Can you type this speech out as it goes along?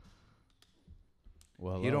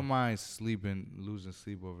Well, he don't mind losing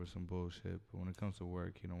sleep over some bullshit. But when it comes to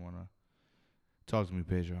work, he don't want to talk to me,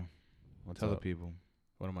 Pedro. Tell the people.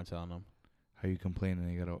 What am I telling them? How you complaining?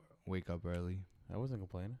 You gotta wake up early. I wasn't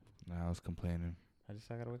complaining. Nah, I was complaining. I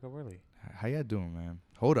gotta wake up early. How y'all doing, man?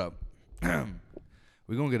 Hold up.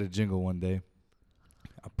 We're gonna get a jingle one day.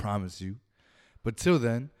 I promise you. But till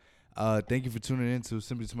then, thank you for tuning in to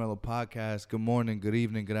Simply Tomelo Podcast. Good morning, good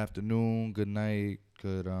evening, good afternoon, good night,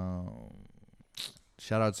 good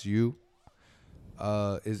shout out to you.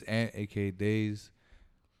 Is Ant, aka Days.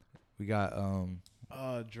 We got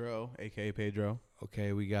Dro, aka Pedro.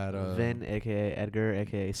 okay, we got Vin, a.k.a. Edgar,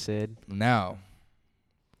 a.k.a. Sid. now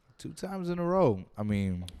 2 times in a row. I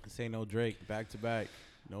mean, This ain't no Drake. Back to back.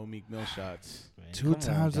 No Meek Mill shots. Man, 2 come on,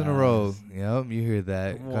 times in a row. guys. Yep, you hear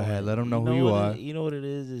that. Come Go ahead, on. let them know who what you it- are. You know what it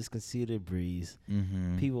is? It's Conceited Breeze.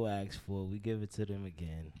 Mm-hmm. People ask for it. We give it to them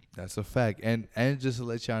again. That's a fact. And just to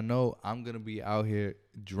let y'all know, I'm going to be out here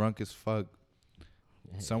drunk as fuck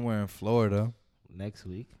somewhere in Florida. Next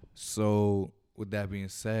week. So, with that being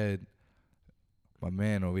said, my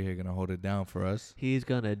man over here going to hold it down for us. He's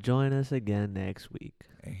gonna join us again next week.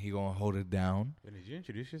 And he going to hold it down. Did you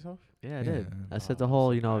introduce yourself? Yeah, I Yeah. did. I said Oh, the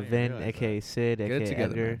whole, I didn't Vin, realize a.k.a. that. Sid, Get it a.k.a.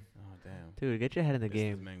 together, Edgar. man. Oh, damn. Dude, get your head in the This is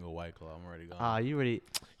game. Mango White Claw. I'm already gone. You ready?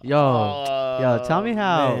 Yo, tell me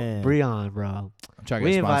how Breon, bro. I'm trying to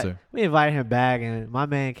get a sponsor. We invited him back, and my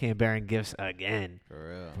man came bearing gifts again. For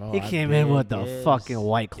real. Bro, He I came in did, with the yes. fucking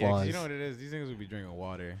White Yeah, 'cause Claws. you know what it is? These niggas would be drinking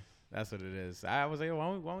water. That's what it is. I was like, why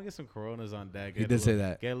don't we get some Coronas on deck? He Get a did say little-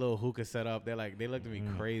 that. Get a little hookah set up. They looked at me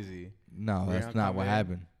crazy. No, We're that's gonna not come what in.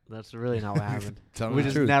 happened. That's really not what happened. Tell him We the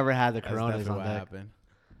just truth. never had the That's Coronas definitely on what deck. happened.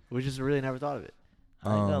 We just really never thought of it. I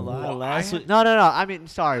ain't gonna Um, lie. Well, Last I week. No. I mean,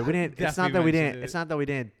 sorry, we didn't. It's not Definitely that we mentioned didn't. it. It's not that we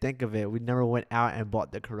didn't think of it. We never went out and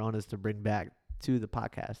bought the Coronas to bring back to the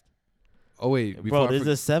podcast. Oh, wait. Bro, before I there's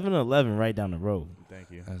forget- a 7-Eleven right down the road. Thank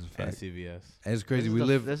you. That's a And fact. CVS. And it's crazy. This is We the-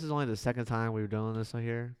 live. This is only the second time we were doing this on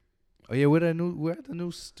here. Oh, yeah, we're at the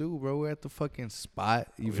new stew, bro. We're at the fucking spot.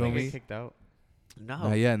 You We feel didn't get me? kicked out. No,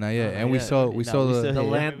 Not yet. No, And not we yet. saw No, the we still the here.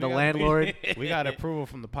 land, the landlord, We got approval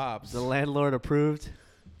from the pops. the landlord approved,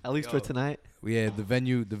 at least for Yo. tonight. Yeah, the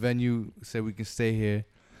venue said we can stay here.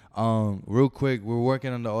 Real quick, we're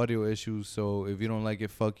working on the audio issues, so if you don't like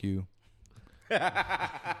it, fuck you.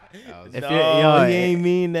 If No, yo, he ain't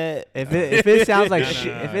mean that. If it sounds like No, no,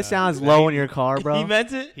 shit, no, if no, it sounds no. low in your car, bro. He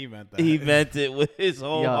meant it. He meant that. He meant it with his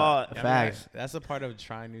whole Yo, heart. I mean, facts. that's a part of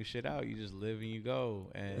trying new shit out. You just live and you go.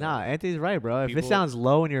 And Nah, Anthony's right, bro. If it People- sounds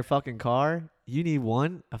low in your fucking car, you need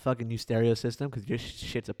a fucking new stereo system because your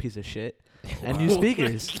shit's a piece of shit, and new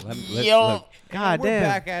speakers. Yo, God we're damn.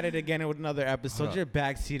 back at it again with another episode. Hold Your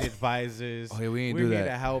backseat advisors. Oh, yeah, we ain't We're do here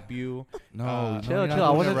that. to help you. No, Uh, no, Chill, you're not chill. I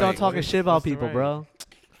doing wasn't it done right. talking shit about What's the people, right? bro.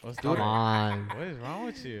 What's the Come right? on. What is wrong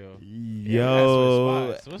with you?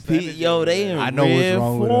 yo, What's the energy yo, over they there? in I know what's rare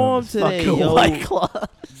wrong with form them. today. Fucking Yo, White Claw.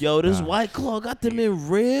 yo, this Nah. White Claw got them in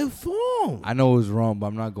rare form. I know it was wrong, but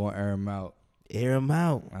I'm not going to air him out. Air him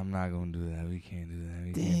out. I'm not going to do that. We can't do that.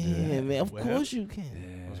 We can't do that. Damn, man. Of What course you can.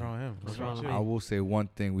 Yeah. What's wrong with him? What's wrong with I you? will say one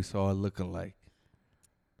thing. We saw a lookalike.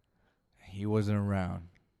 He wasn't around,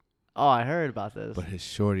 Oh, I heard about this. but his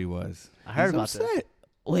shorty was. I heard He's about upset. this.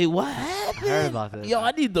 Wait, what I happened? heard about this. Yo,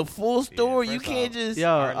 I need the full story. You first can't off, just. Yo,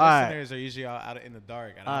 Our alright. listeners are usually out in the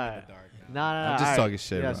dark, and I'm in Alright. the dark. No. I'm just alright. talking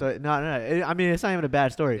shit, Yeah. bro. So no. I mean, it's not even a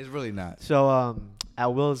bad story. It's really not. So at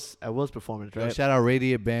Will's performance, Yo, right? shout out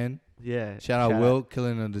Radiant Band. Yeah. Shout out Will,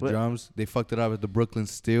 killing on the Will. drums. They fucked it up at the Brooklyn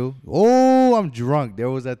Steel. Oh, I'm drunk. There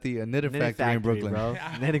was at the Knitting Knitting Factory in Brooklyn. bro.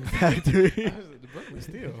 Knitting Factory. The Brooklyn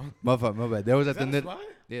Steel. My bad. There was Is at the that a knit. spot?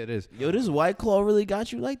 Yeah, it is. Yo, this White Claw really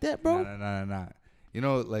got you like that, bro? Nah. You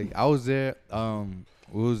know, like I was there.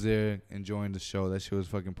 We was there enjoying the show. That shit was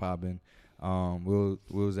fucking popping. We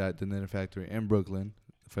was at the Knitting Factory in Brooklyn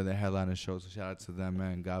for the headliner show. So shout out to them,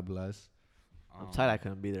 man. God bless. I'm tight. I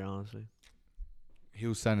couldn't be there, honestly. He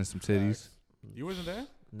was signing some titties. You wasn't there?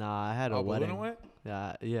 Nah, I had a Oh, but wedding. Luna went?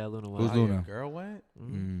 Yeah, Luna Who's went. Oh, your Luna? girl went?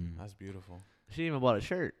 Mhm. Mm. That's beautiful. She even bought a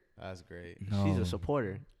shirt. That's great. No. She's a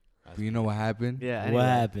supporter. That's But you know what happened? Yeah. What Anyway,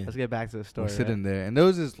 happened? Let's get back to the story. We're sitting there, and there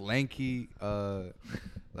was this lanky,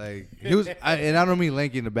 like he was, and I don't mean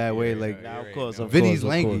lanky in a bad way, like, Nah, of You're course, right. of Vinny's course, of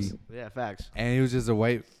lanky. course. Yeah, facts. and he was just a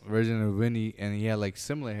white version of Vinny, and he had like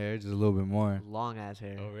similar hair, just a little bit more. Long ass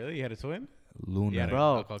hair. Oh, really? You had a twin? Luna. You had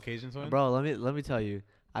Bro. a Caucasian twin? Bro, let me tell you.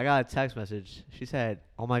 I got a text message. She said,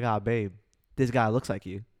 "Oh my god, babe, this guy looks like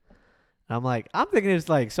you." And I'm thinking it's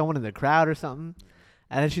like someone in the crowd or something.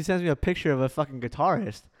 And then she sends me a picture of a fucking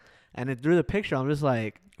guitarist. And then through the picture, I'm just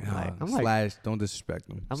like, Slash, don't disrespect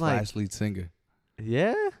him. I'm Slash like- lead singer.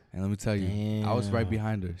 yeah. And let me tell you, I was right Damn.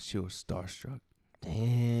 behind her. She was starstruck.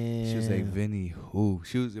 Damn. She was like, Vinny, who?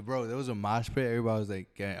 She was, bro, there was a mosh pit. Everybody was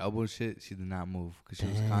like getting elbow shit. She did not move because she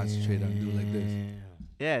was concentrated on doing like this.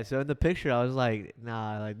 Yeah, so in the picture, I was like,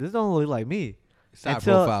 nah, like, this don't look like me. Side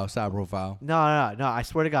Until- profile, side profile. No, I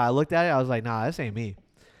swear to God, I looked at it, I was like, nah, this ain't me.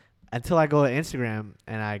 Until I go to Instagram,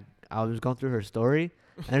 and I was going through her story,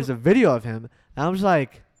 and there's a video of him, and I was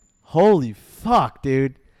like, holy fuck,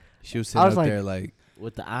 dude. She was I sitting was up like- there like,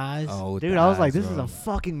 With the eyes. oh, with Dude, the I was like, eyes, this bro. is a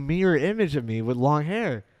fucking mirror image of me with long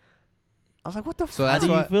hair. I was like, what the So How that's do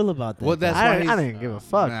you why. feel about that? Well, that's I why didn't- I he's- didn't give a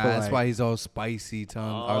fuck, Nah, but that's like- why he's all spicy, telling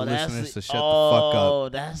our Oh, that's listeners to it. shut the fuck up. Oh,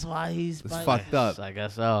 that's why he's It's spicy. fucked up. I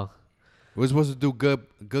guess so. We're supposed to do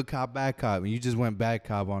good cop, bad cop, and you just went bad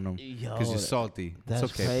cop on him Yo, because you're salty. That's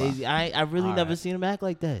It's okay, crazy. I really All never right. seen him act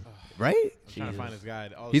like that. right? I'm trying to find this guy.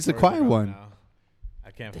 All the He's a stories quiet are out one. now.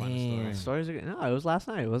 I can't find the Damn. story. Stories are good. No, it was last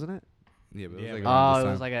night, wasn't it? Yeah, but Yeah, it was like but- around Oh, this it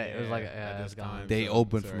was time. like it was like Yeah, yeah, at it this was gone. time. They So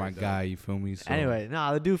opened it's for my already guy. You feel me? So Anyway,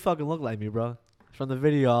 no, the dude fucking looked like me, bro. From the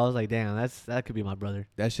video, I was like, damn, that could be my brother.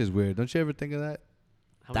 that's just weird. Don't you ever think of that?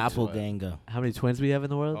 How many, Doppelganger. how many twins we have in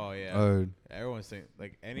the world? Oh yeah. Or Everyone's saying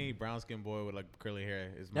like any brown skinned boy with like curly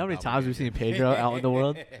hair is. You know how many my times we've seen doppelganger. Pedro out in the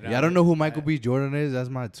world? yeah, I don't know who Michael B. Jordan is. That's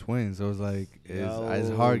my twin. So it's like it's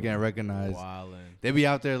Yo. hard getting recognized. Wildin'. They be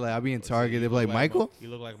out there like I be in Target. They be like Michael. You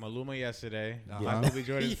look like Maluma yesterday. Uh-huh. Michael B.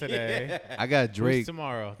 Jordan today. I got Who's Drake.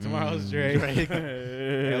 tomorrow. Tomorrow's Drake.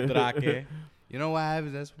 El Drake. You know what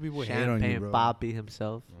happens? That's what people hate on you, Champagne bro. Poppy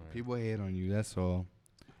himself. People hate on you. That's all.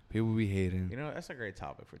 People be hating. You know that's a great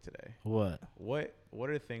topic for today. What? What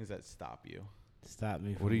are things that stop you? Stop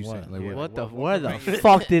me from What are you what? saying? Like, Yeah. What the? what Where the made you-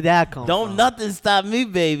 fuck did that come Don't from? nothing stop me,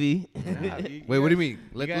 baby. Wait, what do you mean? You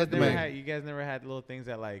Let guys, the never man. had, you guys never had little things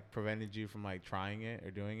that like prevented you from like trying it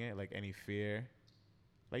or doing it, like any fear.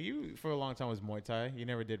 Like you, for a long time, was Muay Thai. You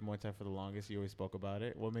never did Muay Thai for the longest. You always spoke about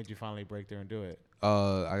it. What made you finally break through and do it?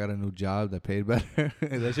 I got a new job that paid better.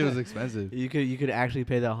 That shit was expensive. You could actually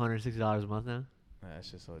pay that $160 a month now.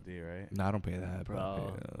 That's just OD, right? No, I don't pay that, Bro.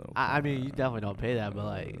 bro. I mean, you definitely don't pay that, but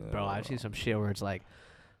like, bro, I've seen some shit where it's like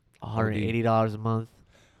 $180 a month,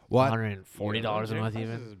 What? $140 a month This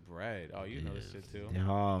even. is bread. Oh, you know this shit too.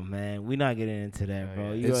 Oh man, we not getting into that, Oh, bro.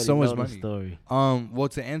 yeah. You It's already so much know the money. story. Well,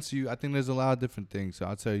 to answer you, I think there's a lot of different things. So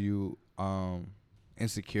I'll tell you,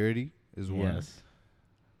 insecurity is one. Yes.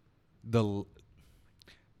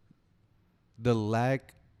 The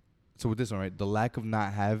lack. So with this one, right? The lack of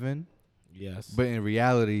not having, Yes. but in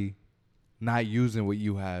reality, not using what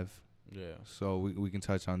you have. Yeah. So we can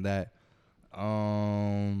touch on that.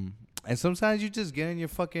 And sometimes you just get in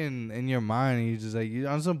your mind and you just like you're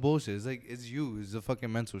on some bullshit. It's like it's you. It's the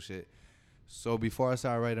fucking mental shit. So before I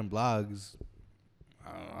started writing blogs,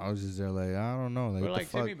 I was just there like I don't know, like But what like,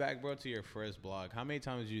 the fuck. take me back, bro, to your first blog. How many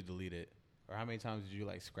times did you delete it, or how many times did you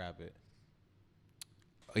like scrap it?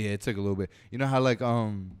 Oh, yeah, it took a little bit. You know how like that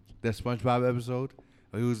SpongeBob episode,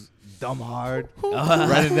 where he was dumb hard,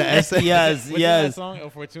 writing the essay. Yes, What's yes. that song? El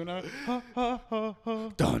Fortuna.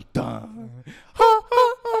 Dun dun.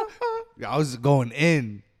 I was going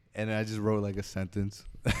in, and then I just wrote like a sentence.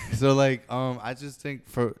 So like I just think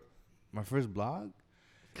for my first blog,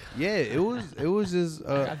 yeah, it was just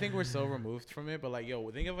I think we're so removed from it, but like, yo,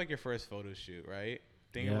 think of like your first photo shoot, right?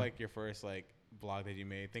 Think of Yeah. like your first like blog that you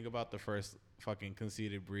made. Think about the first fucking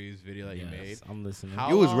Conceited Breeze video that you made. Yes, I'm listening. How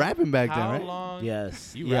you was long- rapping back then, How right? long?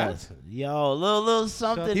 Yes. You yes. Yo, little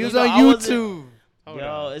something. He was you know, on I wasn't- YouTube. Hold Yo,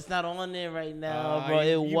 on. it's not on there right now, bro.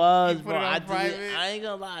 you- It you was, put bro. it on I private? ain't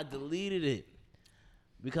gonna lie, I deleted it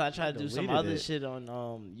because I tried to do some deleted other it. shit on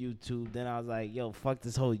YouTube. Then I was like, yo, fuck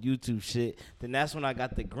this whole YouTube shit. Then that's when I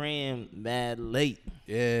got the gram mad late.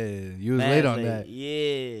 Yeah, you was Mad late on that.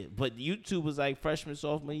 Yeah, but YouTube was like freshman,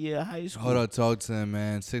 sophomore year of high school. Hold on, talk to him,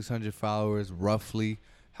 man. 600 followers, roughly.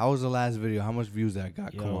 How was the last video? How much views that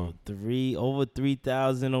got? Come Yo, on. over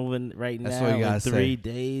 3,000 over right That's now. all you gotta in say. 3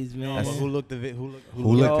 days, man. No, but who looked at it? Who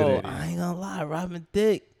Who looked Yo, at it? I ain't gonna lie, Robin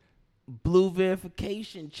Thicke, blue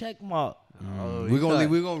verification check mark. Oh, We're he saw-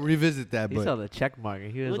 gonna revisit that, He saw but the check mark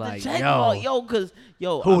and he was With like, the check yo, mark, yo, cause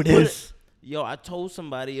yo, who I it put is? Yo, I told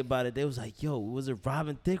somebody about it. They was like, yo, was it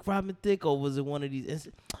Robin Thicke, or was it one of these?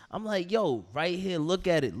 I'm like, yo, right here, look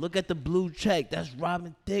at it. Look at the blue check. That's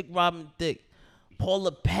Robin Thicke.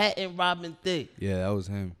 Paula Patton, Robin Thicke. yeah, that was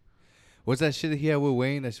him. What's that shit that he had with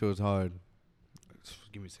Wayne? That shit was hard.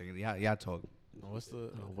 Give me a second. Yeah, talk. What's the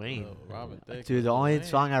Wayne. Robin Thicke. Dude, the only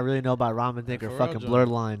song I really know about Robin Thicke Yeah, are for fucking real, Blurred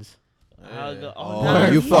John. Lines. Oh, nah,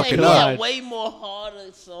 you he fucking had, up. He had way more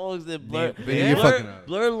harder songs than Blur. Benny, you fucking up.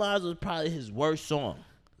 Blurred Lines was probably his worst song.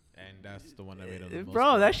 And that's the one that made him the most Bro,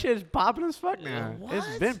 money. that shit's popping as fuck now. It's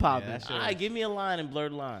What? been popping. Yeah, that shit All right, give me a line in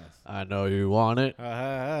Blurred Lines. I know you want it.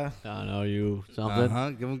 Uh-huh. I know you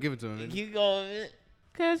something. Give it to him. Keep going.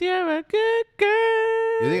 'cause you're a good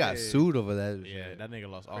girl. Yeah, they got Hey. sued over that. Yeah, shit. that nigga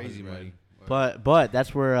lost all Crazy his bread. money. But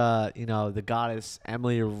that's where the goddess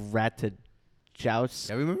Emily Ratajkowski.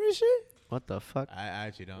 Yeah, remember this shit? What the fuck? I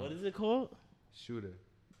actually don't. What is it called? Shooter.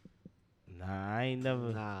 Nah, I ain't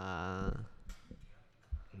never. Nah.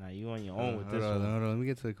 Nah, you on your own with hold this on, one. hold on. Let me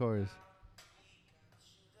get to the chorus.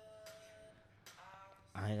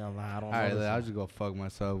 I ain't gonna lie, I don't All know. right, this I'll one. just go fuck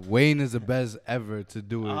myself. Wayne is the best ever to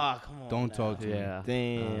do it. Ah, come on. Don't now. talk to me. Yeah.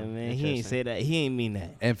 Damn, man, he ain't interesting. say that. He ain't mean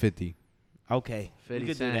that. And 50. Okay, 50 we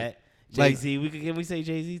could Cent. do that. Like- Jay Z, can we say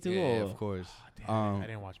Jay Z too? Yeah, or? of course. Damn, I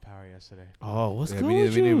didn't watch Power yesterday. Oh, what's Yeah, good me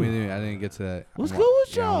with neither, you? me neither. I didn't get to that. What's I'm good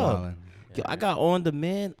with yeah, I'm y'all? wildin'. Yo, I got on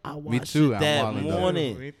demand. I watched too, it I'm that wildin' though.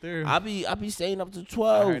 morning. Me too. I be staying up to I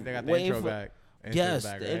 12 heard they got the waiting intro for. back. Intro's Yes,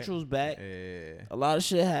 back, the right? intro's back. Yeah. A lot of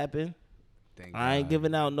shit happened. Thank I ain't God.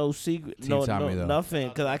 giving out no secret, Team no, Tommy, no though. nothing,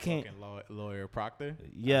 cause I can't. Fucking lawyer Proctor.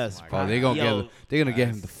 Yes, my Oh, God. they gonna Yo, they're gonna get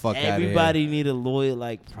him the fuck out of here. everybody need a lawyer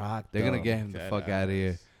like Proctor. They're gonna get him the Dead fuck out of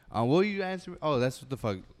here. ass. What will you answer? Oh, that's what the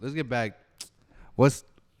fuck. Let's get back.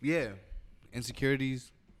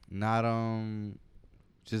 Insecurities, not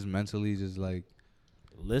just mentally, just like.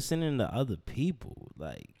 listening to other people.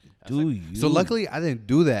 Like, That's do like- you? So luckily, I didn't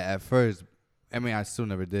do that at first. I mean, I still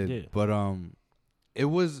never did. Yeah. But it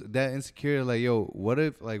was that insecure. Like, yo, what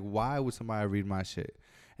if? Like, why would somebody read my shit?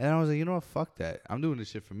 And I was like, you know what? Fuck that. I'm doing this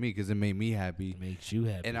shit for me because it made me happy. makes you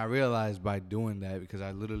happy. And I realized by doing that, because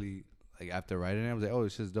I literally, like, after writing it, I was like, oh,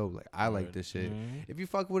 this shit's dope. Like, I like Word. this shit. Mhm. If you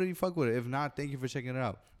fuck with it, you fuck with it. If not, thank you for checking it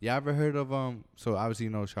out. You ever heard of so obviously you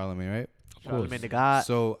know Charlamagne, right? Charlamagne the God.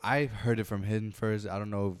 So I heard it from him first. I don't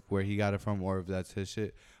know where he got it from or if that's his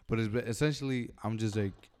shit. But essentially, I'm just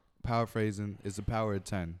like paraphrasing. It's the power of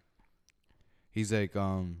 10. He's like,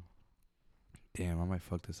 damn, I might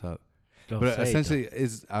fuck this up. Go But say it, essentially,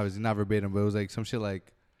 it's I was not verbatim, but it was like some shit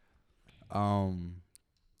like,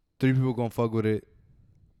 3 people gonna fuck with it,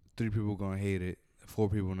 3 people gonna hate it, 4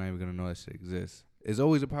 people not even gonna know that shit exists. It's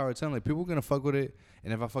always a power of 10. Like, people gonna fuck with it,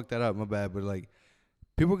 and if I fuck that up, my bad. But like,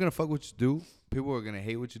 people are gonna fuck what you do. People are gonna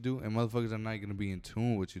hate what you do, and motherfuckers are not gonna be in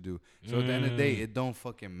tune with what you do. So at the end of the day, it don't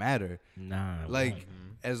fucking matter. Nah, Like, right.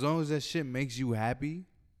 as long as that shit makes you happy,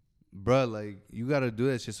 bruh, like, you gotta do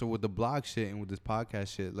that shit. So with the blog shit and with this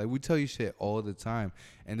podcast shit, like, we tell you shit all the time.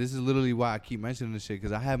 And this is literally why I keep mentioning this shit,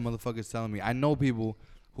 because I have motherfuckers telling me, I know people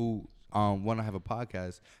who want to have a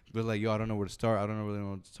podcast, but like, yo, I don't know where to start. I don't really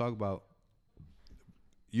know what to talk about.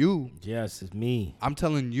 Yes, it's me. I'm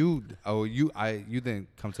telling you, you didn't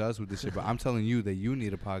come to us with this shit, but I'm telling you that you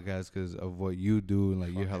need a podcast because of what you do, and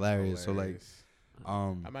like, you're Fucking hilarious. So like, hilarious.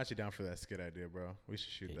 um, I'm actually down for that skit idea, bro. We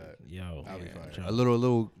should shoot that. Yo, That'll be fire. a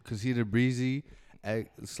little Conceited Breezy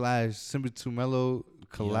 / Simply Too Mellow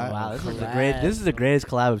collab. Wow, this is the collab, great. This is the bro. greatest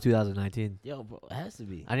collab of 2019. Yo, bro, it has to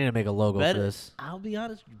be. I need to make a logo Better- for this. I'll be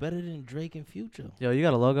honest, better than Drake and Future. Yo, you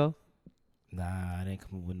got a logo? Nah, I didn't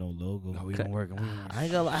come up with no logo. No, we Okay. gonna work. I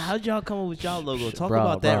ain't gonna lie. How'd y'all come up with y'all logo? Talk Bro,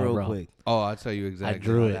 about that bro, real bro. quick. Oh, I'll tell you exactly.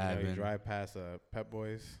 drew what it. You happened. drive past Pep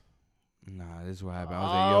Boys. Nah, this is what happened. I was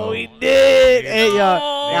like, yo, we did. Hey, yo,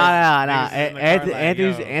 nah. niggas is in the car Anthony,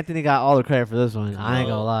 like, yo. Anthony got all the credit for this one. I ain't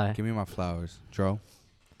gonna lie. give me my flowers, Dro.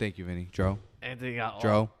 Thank you, Vinny. Dro. Anthony got all.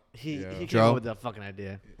 Dro. He Yeah. came Dro. up with the fucking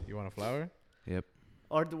idea. You want a flower? Yep.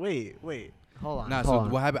 Or wait, hold on. Nah, hold so on.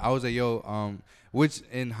 what happened? I was like, yo, which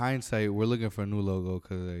in hindsight, we're looking for a new logo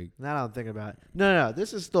because like, Now that I'm thinking about it. No.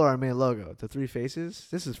 This is still our main logo. The 3 faces.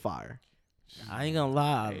 This is fire. I ain't gonna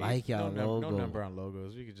lie. I Hey, like y'all logo. No number on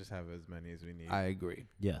logos. We could just have as many as we need. I agree.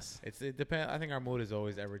 Yes. It depends. I think our mood is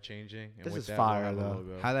always ever changing. And This with is that, fire, we'll have a though.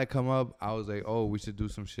 logo. How that come up? I was like, oh, we should do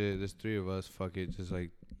some shit. There's 3 of us. Fuck it. Just like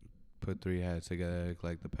put 3 hats together,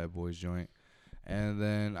 like the Pep Boys joint. And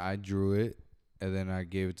then I drew it, and then I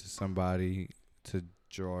gave it to somebody to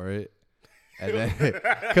draw it. And then,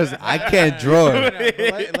 because I can't draw No, it.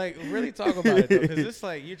 but like really talk about it though, because it's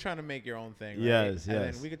like you're trying to make your own thing, right? Yes, And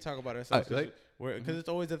yes. then we could talk about ourselves like- because it's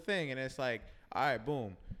always a thing, and it's like, all right,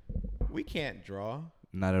 boom, we can't draw.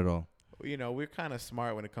 Not at all. You know, we're kind of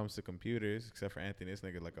smart when it comes to computers, except for Anthony. This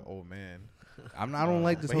nigga like an old man. I don't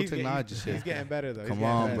like this But whole he's getting- technology he's, shit. He's getting better though. Come He's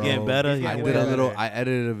on, getting bro. Getting better. He's I getting did way a little. better. I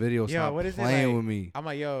edited a video. Yo, Stop what is it playing like? with me. I'm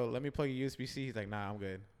like, yo, let me plug your USB-C. He's like, nah, I'm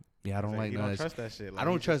good. Yeah, I don't He's like you none don't of that. trust that shit. I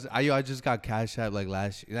don't trust. I just got Cash App like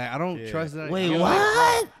last year. Like, I don't Yeah. trust that. Wait, I don't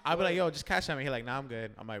what? like- I'll be like, yo, just cash at me. He's like, nah, I'm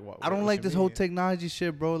good. I'm like, what? I don't what like you this whole mean? technology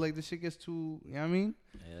shit, bro. Like, this shit gets too. You know what I mean?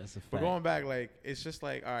 Yeah, that's a But fact. going back, like, it's just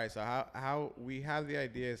like, all right, so how we have the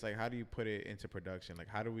idea. It's like, how do you put it into production? Like,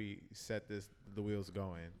 how do we set the wheels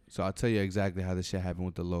going? So I'll tell you exactly how this shit happened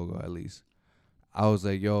with the logo. At least, I was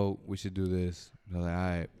like, yo, we should do this. They're like, all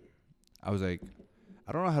right. I was like,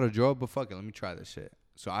 I don't know how to draw, but fuck it, let me try this shit.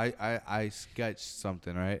 So I sketched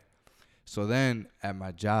something, right? So then at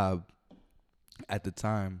my job, at the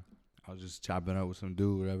time, I was just chopping up with some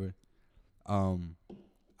dude, whatever.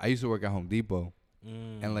 I used to work at Home Depot,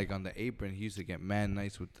 and like on the apron, he used to get mad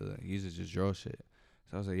nice with he used to just draw shit.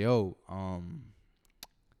 So I was like, yo,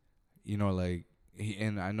 you know, like,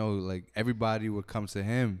 and I know like everybody would come to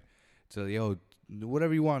him to, yo,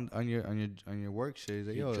 whatever you want on your work shit. He's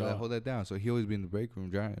like, yo, hold that down. So he always be in the break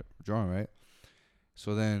room drawing, right?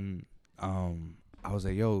 So then I was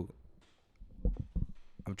like, yo,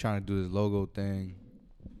 I'm trying to do this logo thing.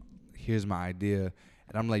 Here's my idea.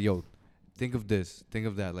 And I'm like, yo, think of this, think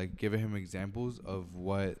of that. Like giving him examples of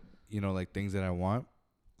what, you know, like things that I want.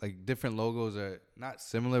 Like different logos are not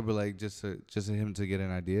similar, but like just for him to get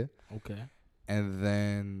an idea. Okay. And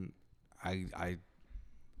then I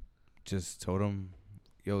just told him,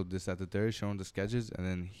 yo, this at the third, show him the sketches. And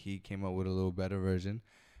then he came up with a little better version.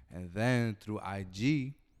 And then through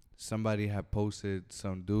IG, somebody had posted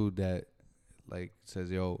some dude that like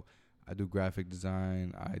says, yo, I do graphic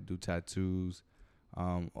design, I do tattoos,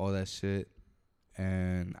 all that shit.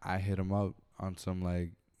 And I hit him up on some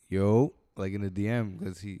like, yo, like in the DM,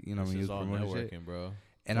 because he, you know, This he was is all promoting shit. networking, bro.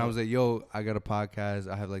 And I was like, yo, I got a podcast.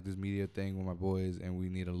 I have like this media thing with my boys, and we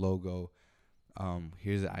need a logo.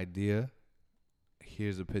 Here's the idea.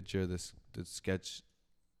 Here's a picture of the sketch,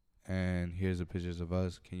 and here's the pictures of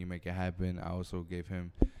us. Can you make it happen? I also gave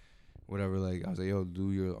him whatever. Like I was like, yo,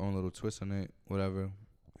 do your own little twist on it, whatever,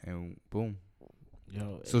 and boom.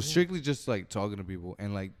 Yo. So strictly just like talking to people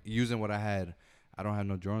and like using what I had. I don't have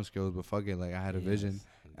no drawing skills, but fuck it, like I had a vision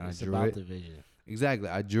and it's I drew about it. the vision. Exactly,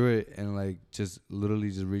 I drew it and like just literally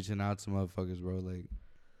just reaching out to motherfuckers, bro. Like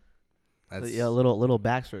that's Yeah, a little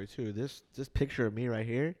backstory too. This picture of me right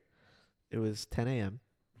here, it was 10 a.m.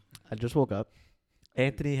 I just woke up.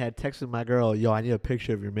 Anthony had texted my girl, "Yo, I need a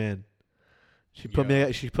picture of your man." She put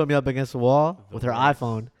me up against the wall with her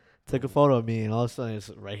iPhone, took a photo of me, and all of a sudden it's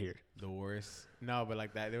right here. The worst. No, but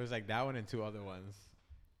like that, there was like that one and two other ones.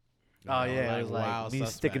 Oh yeah, it was like wild me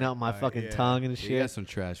suspect. sticking out my Like, fucking yeah. tongue and You shit. got some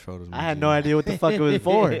trash photos. I had no idea what the fuck it was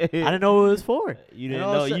for. I didn't know what it was for. You And didn't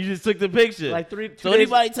all of know. a sudden- You just took the picture. Like two so days-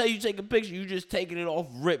 anybody tell you take a picture, you just taking it off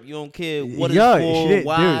rip. You don't care what it's Yo, for, she didn't-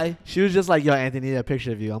 why. dude, she was just like, "Yo, Anthony, need a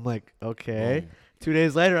picture of you." I'm like, "Okay." Boom. 2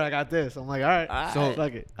 days later, I got this. I'm like, "All right." Alright. So-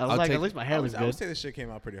 Fuck it. I was I'll like, take- at least my hair was I would good. say this shit came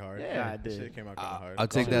out pretty hard. Yeah, it This did. shit came out kind of hard. I'll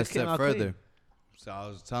take Shit that came step out further. clean. So I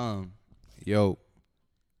was telling him, yo,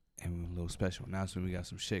 and a little special announcement. We got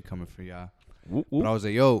some shit coming for y'all. But I was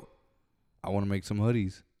like, yo, I want to make some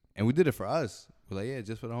hoodies. And we did it for us. We're like, yeah,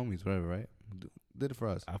 just for the homies, whatever, right? Did it for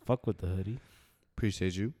us. I fuck with the hoodie.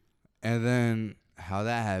 Appreciate you. And then how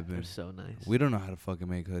that They're happened, so nice. we don't know how to fucking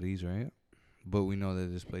make hoodies, right? But we know that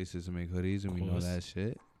there's places to make hoodies, and we know course. that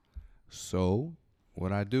shit. So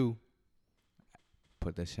what I do,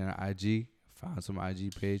 put that shit on IG, found some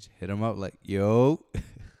IG page, hit them up like, yo.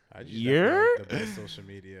 I just You're- the best social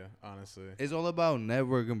media, honestly. It's all about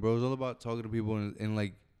networking, bro. It's all about talking to people, and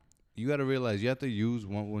like, you got to realize you have to use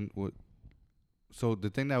one. So the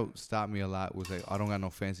thing that stopped me a lot was like, I don't got no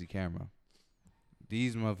fancy camera.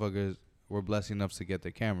 These motherfuckers were blessed enough to get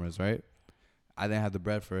their cameras, right? I didn't have the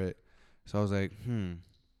bread for it. So I was like,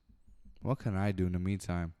 what can I do in the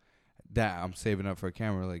meantime that I'm saving up for a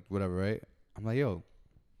camera, like whatever, right? I'm like, yo,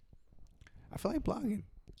 I feel like blogging.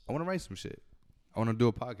 I want to write some shit. I want to do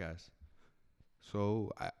a podcast.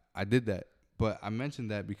 So I did that. But I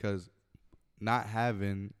mentioned that because not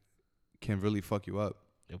having can really fuck you up.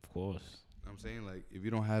 Of course. You know what I'm saying, like, if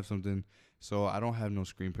you don't have something, so I don't have no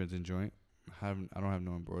screen printing joint. I don't have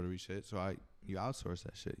no embroidery shit. So you outsource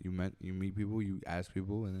that shit. You meet people, you ask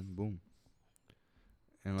people, and then boom.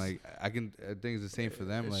 And like I think it's the same for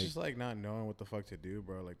them. It's like just like not knowing what the fuck to do,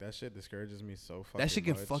 bro. Like that shit discourages me so fucking that shit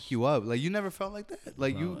can much. fuck you up. Like you never felt like that.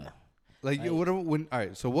 Like Bro, you whatever. When all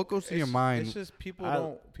right. So what goes through your mind? It's just people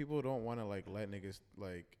don't want to like let niggas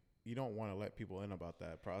like. You don't want to let people in about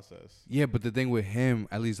that process. Yeah, but the thing with him,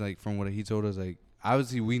 at least like from what he told us, like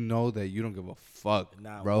obviously we know that you don't give a fuck,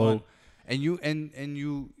 Not bro. one. And you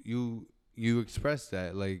express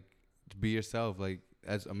that, like, to be yourself, like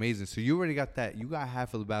that's amazing. So you already got that. You got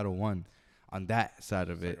half of the battle won on that side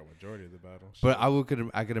of It's it. like a majority of the battle. But Shit.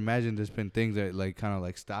 I could imagine there's been things that like kind of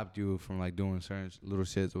like stopped you from like doing certain little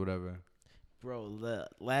shits or whatever. Bro,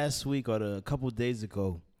 last week or a couple days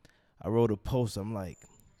ago, I wrote a post. I'm like,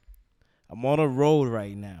 I'm on a road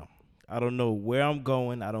right now. I don't know where I'm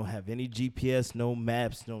going. I don't have any GPS, no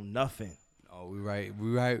maps, no nothing. Oh,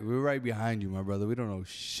 we're right behind you, my brother. We don't know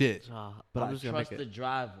shit. But I'm I just gonna trust make the it.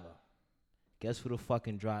 driver. Guess who the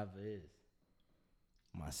fucking driver is?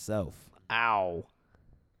 Myself. Ow.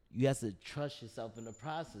 you have to trust yourself in the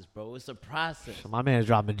process, bro. It's a process. So my man's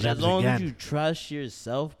dropping But gems as long again. as you trust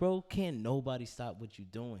yourself, bro, can't nobody stop what you're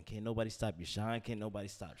doing. Can't nobody stop your shine. Can't nobody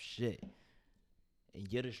stop shit. And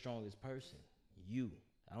you're the strongest person. You.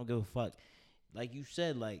 I don't give a fuck. Like you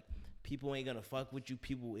said, like, people ain't gonna fuck with you.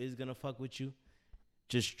 People is gonna fuck with you.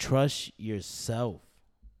 Just trust yourself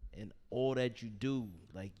in all that you do.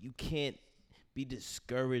 Like, you can't be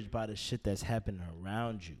discouraged by the shit that's happening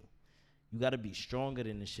around you. You got to be stronger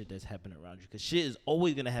than the shit that's happening around you. Because shit is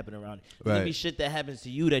always going to happen around you. There's going to be Right. shit that happens to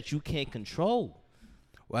you that you can't control.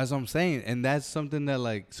 Well, that's what I'm saying, and that's something that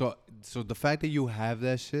like so the fact that you have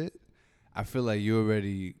that shit, I feel like you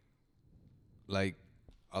already like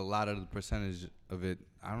a lot of the percentage of it.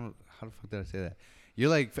 I don't how the fuck did I say that? You're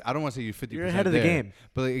like I don't want to say you're 50%. You're ahead of the game.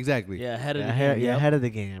 but like, exactly. Yeah, ahead of Yeah, the game. you're Yep. ahead of the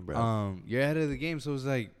game, bro. You're ahead of the game, so it's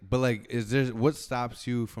like, but like, is there what stops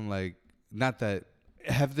you from like not that?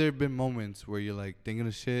 Have there been moments where you're like thinking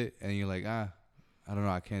of shit and you're like, I don't know,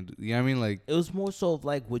 I can't do. You know what I mean? Like, It was more so of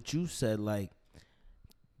like what you said, like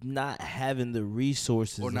not having the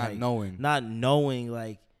resources. or not like, knowing. Not knowing,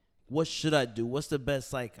 like, what should I do? What's the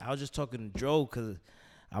best? Like, I was just talking to Joe because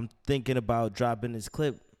I'm thinking about dropping this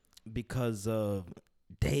clip because of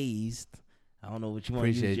Dazed. I don't know what you want to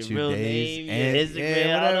Appreciate use you, your real Dazed. name, And- your Instagram.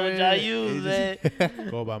 yeah, I don't know what y'all whatever. use,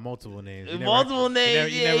 man. Go by multiple names. You never- Multiple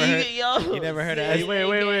names. you Yeah, never you, heard- yo. you never heard of S- wait,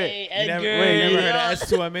 wait, wait. You never, Edgar, you never yo. heard of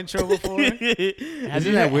S2M intro before? Have Isn't you, that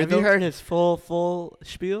heard, weird, have you though? heard his full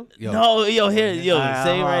spiel? Yo, No, yo, here, yo, Alright,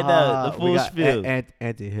 say it right now. The we full got spiel.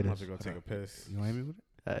 Anthony, hit I'm it. about to go take a piss. you want to hit me with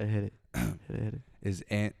it? Hit it. Hit it. Is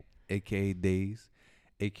Ant, aka Days,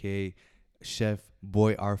 aka Chef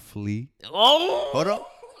Boy R Flea, Oh, Hold up.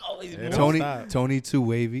 Oh, he's Hey, moving. don't stop. Tony Too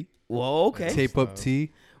Wavy, Whoa, okay. Tape Up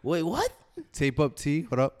T, Wait, what? Tape Up T.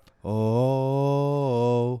 Hold up.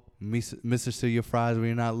 Oh, Mr. Steal Your Fries when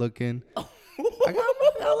you're not looking. I got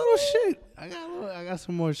a little shit. I got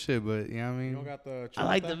some more shit, but you know what I You mean. don't got the I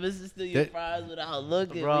like the chuleta? Mrs. Steal Your That- Fries without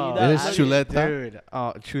looking. Bro, but you know, It is I- chuleta. Dude,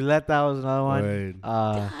 chuleta was another one. Word.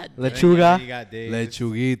 God Then Lechuga. You got Days.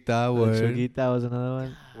 Lechuguita, word. Lechuguita was another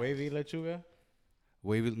one. Wavy lechuga.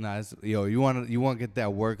 Wavy, nah, yo, you want to get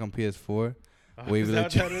that work on PS4? Wavy Is that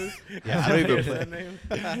what lechu- that is? Yeah, I don't even Is play. that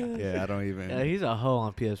name? Yeah, I don't even. Yeah, he's a hoe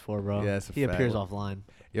on PS4, bro. Yeah, that's a he fact. appears offline.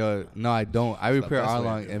 Yo, no, I don't. I That's repair the best way to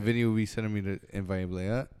Arlong, do and it. Vinny will be sending me the invite. Be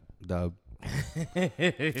like, dub.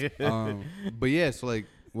 But yeah, so like,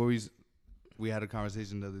 we had a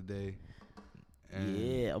conversation the other day. And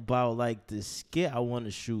Yeah, about like the skit I want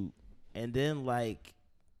to shoot, and then like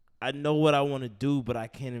I know what I want to do, but I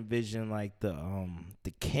can't envision like the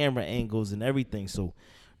camera angles and everything. So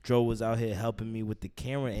Dro was out here helping me with the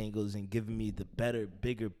camera angles and giving me the better,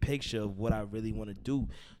 bigger picture of what I really want to do.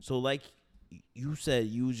 So like you said,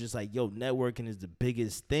 you was just like, yo, networking is the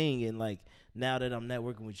biggest thing, and like now that I'm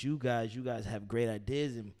networking with you guys have great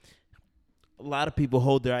ideas, and a lot of people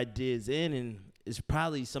hold their ideas in, and it's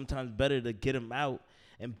probably sometimes better to get them out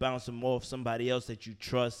and bounce them off somebody else that you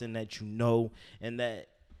trust and that you know and that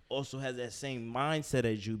also has that same mindset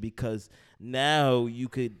as you, because now you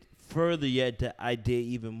could further your idea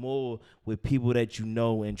even more with people that you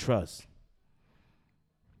know and trust.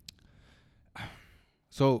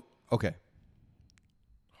 So okay,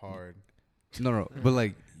 Hard. no, but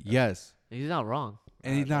like, yes, He's not wrong.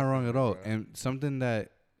 and he's not wrong at all. Bro. And something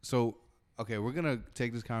that okay, we're gonna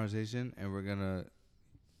take this conversation and we're gonna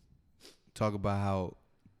talk about how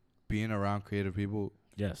being around creative people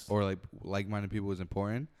Yes. or like-minded people is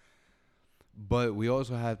important. But we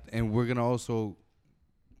also have, and we're gonna also,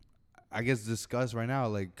 I guess, discuss right now,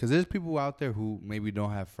 like, because there's people out there who maybe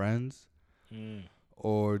don't have friends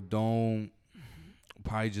or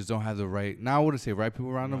probably just don't have the right. Now I wouldn't say right people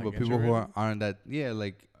around them, Like but people who introverted? aren't that,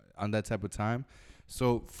 like on that type of time.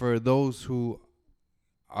 So for those who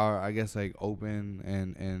are, I guess, like open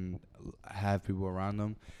and have people around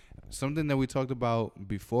them, something that we talked about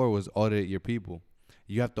before was audit your people.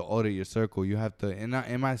 You have to audit your circle. You have to. And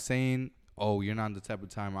am I saying, oh, you're not the type of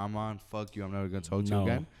time I'm on? Fuck you. I'm never gonna talk to you No.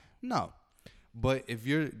 again. No. But if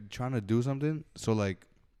you're trying to do something, so like,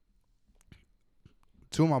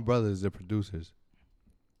 two of my brothers, they're producers.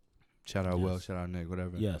 Shout out Will, Yes. shout out Nick,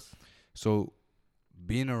 whatever. Yes. So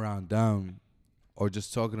being around them or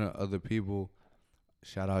just talking to other people,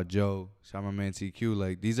 shout out Joe, shout out my man TQ,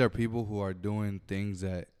 like these are people who are doing things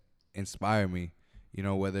that inspire me. You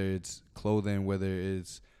know, whether it's clothing, whether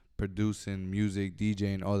it's producing, music,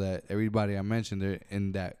 DJing, all that. Everybody I mentioned, they're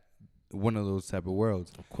in that one of those type of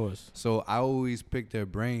worlds. Of course. So I always pick their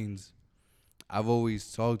brains. I've always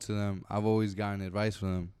talked to them. I've always gotten advice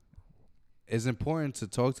from them. It's important to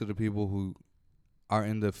talk to the people who are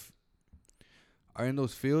in the are in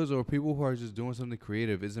those fields or people who are just doing something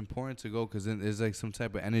creative, it's important to go because then there's like some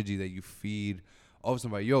type of energy that you feed off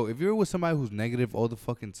somebody. Yo, if you're with somebody who's negative all the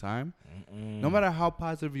fucking time, no matter how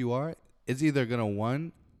positive you are, it's either gonna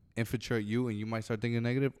one infiltrate you and you might start thinking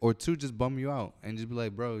negative, or two just bum you out and just be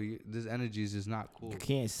like, bro, this energy is just not cool. You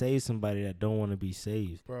can't save somebody that don't want to be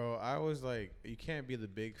saved. Bro, I was like, you can't be the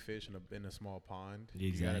big fish in a small pond.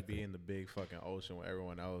 You gotta Exactly. be in the big fucking ocean with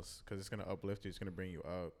everyone else, because it's gonna uplift you. It's gonna bring you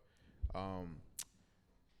up.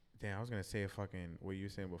 Damn, I was gonna say what you were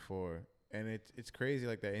saying before, and it's crazy,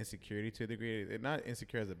 like that insecurity to a degree. Not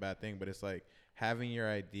insecure as a bad thing, but it's like having your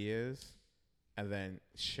ideas and then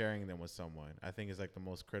sharing them with someone. I think is like the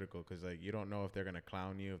most critical, because like you don't know if they're gonna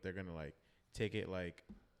clown you, if they're gonna like take it like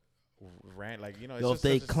rant, like, you know. It's Yo, if just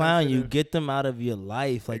they such a clown you, sensitive- get them out of your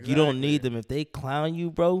life. Like, you don't need Exactly. them. If they clown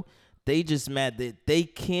you, bro, they just mad that they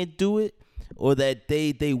can't do it, or that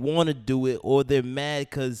they want to do it, or they're mad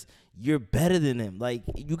because you're better than them. Like,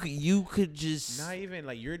 you could just, Not even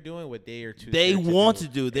like you're doing what they are too. they scared want to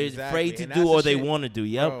do. They're Exactly. afraid to And do, that's or the they shit. want to do.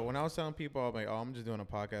 Yep. Bro, when I was telling people, I'm like, oh, I'm just doing a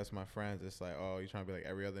podcast with my friends, it's like, oh, you're trying to be like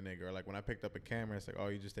every other nigga. Or like when I picked up a camera, it's like, oh,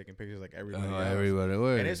 you're just taking pictures like everybody else. Everybody,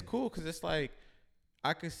 word. And it's cool because it's like,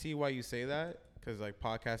 I can see why you say that, because like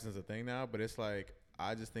podcasting is a thing now, but it's like,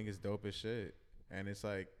 I just think it's dope as shit. And it's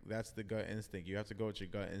like, that's the gut instinct. You have to go with your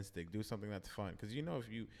gut instinct. Do something that's fun. Because you know,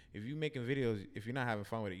 if you making videos, if you're not having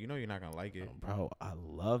fun with it, you know you're not going to like it. Bro, I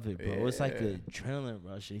love it, bro. It's like Yeah. an adrenaline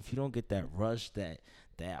rush. And if you don't get that rush, that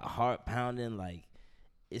heart pounding, like,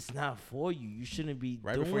 it's not for you. You shouldn't be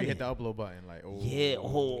Right doing before you it. hit the upload button, like, oh. Yeah,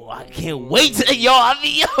 I can't wait to,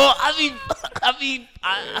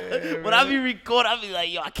 when I be recording, I be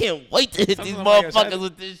like, yo, I can't wait to hit these Sometimes I'm like, yo, motherfuckers should I-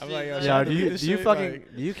 with this I'm shit. like, yo, man. should Yo, I do delete you this do you shit? fucking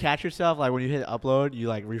Like- do you catch yourself like when you hit upload, you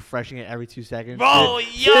like refreshing it every 2 seconds? Bro,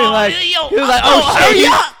 You're yo, like, yo, he was like, oh, oh hurry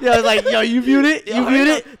shit, up. yeah, it's like, yo, you viewed it, Yo, you hurry viewed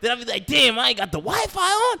up. it. Then I be like, damn, I ain't got the Wi-Fi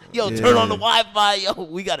on. Yo, turn on the Wi-Fi. Yo,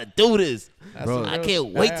 we gotta do this. That's Bro. some I real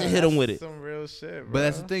can't sh- wait to yeah, hit 'em that's with it. Some real shit, bro. But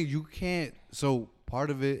that's the thing, you can't. So part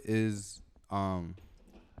of it is,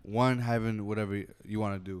 one, having whatever you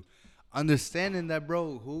want to do, understanding that,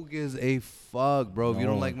 bro. Who gives a fuck, bro? If you No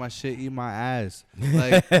don't one. like my shit, eat my ass.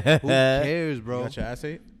 Like, who cares, You bro? got your ass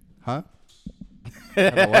ate? Huh?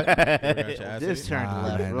 Have a what? You ever got your ass This ate? turned Nah,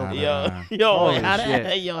 left man, real nah, quick. nah. Yo, Holy how shit.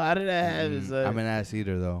 did that happen, son? I'm an ass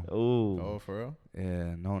eater though. Ooh. Oh, for real?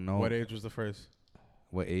 Yeah, no. What age was the first?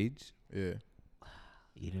 What age? Yeah.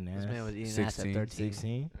 Eating This man was ass. eating ass at 16. 13.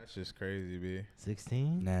 16? That's just crazy, B.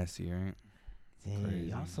 16? Nasty, right? Damn, Crazy.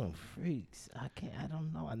 y'all some freaks. I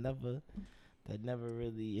don't know. That never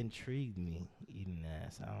really intrigued me, eating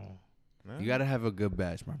ass. I don't. No? You gotta have a good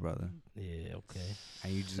batch, my brother. Yeah, okay.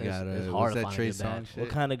 And you just It's- gotta. it's hard What's to that find a Trey good song? batch. Shit? What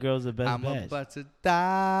kind of girl's the best I'm batch? about to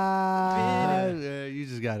die. Yeah, you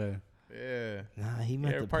just gotta. Yeah. Nah, he Yeah,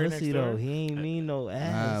 meant the party next pussy though. door. He ain't mean no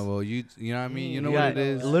ass. Nah, well, you know what I mean. You know You what got- it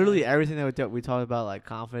is. Literally everything that we talked about, like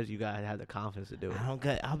confidence, you gotta have the confidence to do it.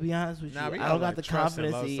 I'll be honest with Nah, you. we I gotta, don't got like, the trust and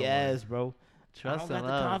confidence love to eat someone. ass, bro. I Trust don't and got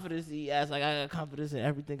the love. confidence to eat ass. Like, I got confidence in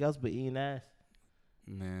everything else but eating ass.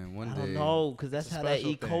 Man, one I day. don't know, because that's It's a how that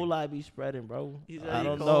special E. thing. coli be spreading, bro. He's I a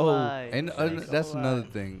don't E. know. coli. And He's a that's coli. another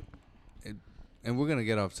thing. And we're gonna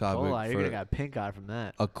get off topic Coli, you're for gonna got pink eye from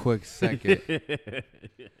that. a quick second.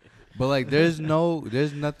 But like, there's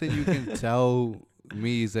nothing you can tell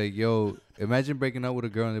me. It's like, yo, imagine breaking up with a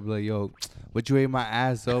girl and they be like, yo, what you ate my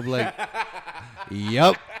ass? So I'm like,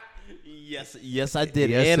 yup. Yes, I did,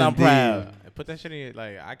 Yes, and I'm indeed. proud. Put that shit in your,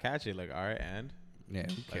 like, I catch it, like, all right, and? Yeah,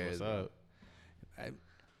 who Like, cares? what's bro? up?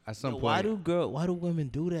 At some Yo, point, why do women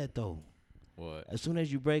do that though? What? As soon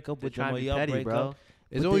as you break up They're with them trying or to be y'all petty, break bro. up,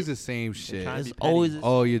 it's but always they- the same shit. trying to it's be petty. always the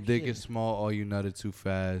Oh, same your dick shit. is small. Oh, you nutted too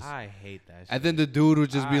fast. I hate that shit. And then the dude would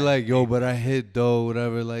just be I like, "Yo, hate but I hit though,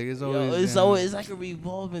 whatever." Like it's Yo, always. it's you know. always it's like a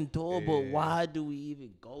revolving door, but Yeah. why do we even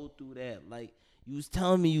go through that? Like, you was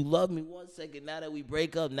telling me you love me 1 second. Now that we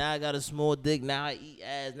break up, now I got a small dick. Now I eat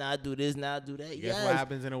ass. Now I do this. Now I do that. Guess Yes, what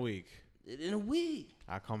happens in a week? in a week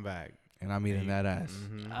I come back. And I'm eating that ass.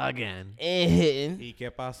 Mm-hmm. Again. and hitting. Y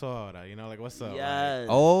que pasó ahora? You know, like, what's up? Like, Yes.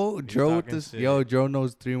 Oh, Joe with talking this. shit. Yo, Joe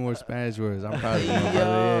knows 3 more Spanish words. I'm proud of you, my Yo.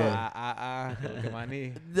 brother. Yeah. look at my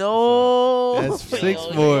knee. No, That's 6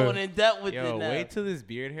 Yo, more. you going in depth with Yo, it now. wait till this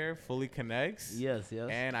beard hair fully connects. Yes.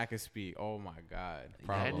 And I can speak. Oh my God. And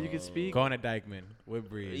Problem. you can speak. Going to Dykeman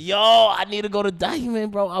with Breeze. Yo, I need to go to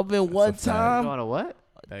Dykeman, bro. I've been one a fact. time. Going to what?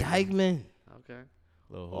 Dykeman. Okay.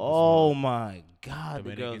 Little hoop Oh smoke. my God,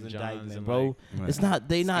 the Dominican girls in Johns Dykeman, and, bro. like, It's not.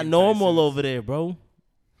 They not Skin normal Tyson's. over there, bro.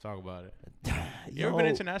 Talk about it. Yo, You ever been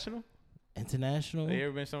international? international? Like, you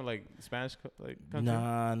ever been some like Spanish country?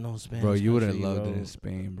 Nah, no Spanish. Bro, you would have country, loved bro. it in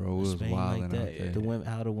Spain, bro. It was Spain wild like out that. there. The women,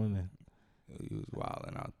 how the women? he was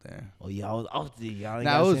wilding out there. Oh, y'all was out there. Y'all ain't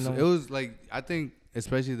Nah, gotta it say was no- it was like I think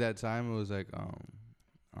especially that time it was like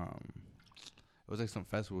some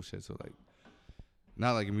festival shit. So like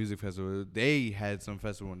not like a music festival. They had some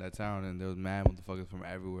festival in that town and there was mad motherfuckers from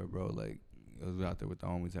everywhere, bro. Like it was out there with the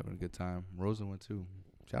homies having a good time. Rosa went too.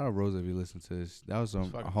 Shout out Rosa if you listen to this. That was a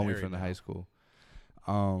fucking homie married from the now. high school.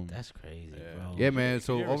 That's crazy, bro. Yeah, man.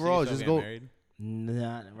 So You ever see overall, yourself just getting go. married?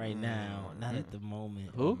 Not right now. Not at the moment.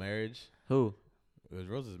 Who? Marriage. Who? It was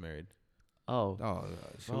Rosa's married. Oh. Oh,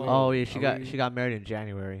 should we- Oh yeah, are she got married in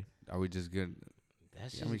January. Are we just good?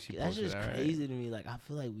 That's Yeah, I mean, just, she that's posted just that, right? crazy to me. Like I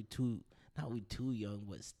feel like we too young,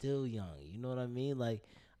 but still young. You know what I mean? Like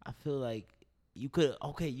I feel like you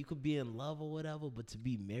could be in love or whatever, but to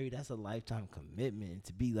be married, that's a lifetime commitment. And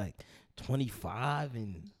to be like 25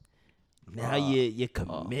 and now you're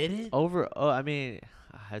committed. I mean,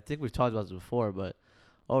 I think we've talked about this before, but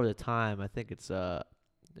over the time, I think it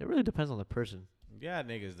really depends on the person. Yeah,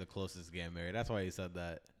 nigga's the closest to getting married. That's why he said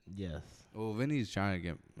that. Yes. Well, Vinny's trying to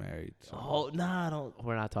get married. So. Oh nah, I don't.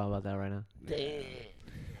 We're not talking about that right now. Damn.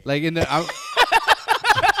 Like in the.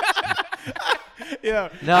 Yeah.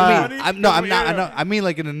 No, I mean,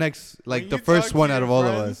 like in the next, like When the you first talk to one out your of all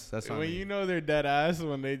of friends, us. That's what I when mean. you know they're dead ass,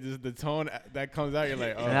 when they just the tone that comes out, you're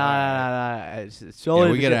like, oh, Nah. It's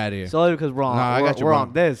solely we get because- outta here. Solely because we're on. Nah, I we're got you, we're bro.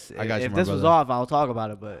 on this. I got you, If my this was brother. off, I'll talk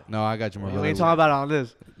about it. But No, I got you, my we brother. ain't talking about it on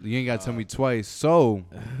this. You ain't got to tell me twice. So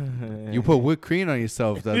you put whipped cream on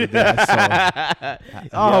yourself the other day. I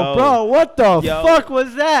saw. Oh, Yo. bro, what the Yo. fuck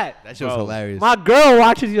was that? That shit was Bro. hilarious. My girl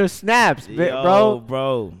watches your snaps, Yo,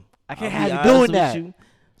 bro. I I'll can't be have you honest doing with that. you.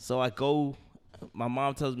 So I go. My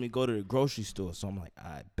mom tells me to go to the grocery store. So I'm like,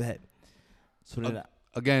 I bet. So then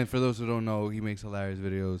Again, for those who don't know, he makes hilarious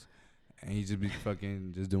videos, and he just be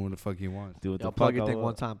fucking just doing what the fuck he wants. do it. Yo, plug your thing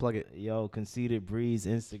one time. Plug it. Yo, Conceited Breeze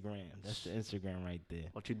Instagram. That's the Instagram right there.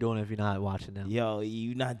 What you doing if you're not watching them? Yo,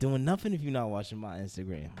 you not doing nothing if you're not watching my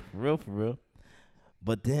Instagram. For real.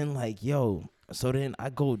 But then, like, yo, so then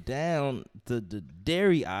I go down the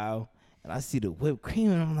dairy aisle and I see the whipped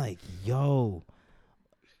cream and I'm like, yo.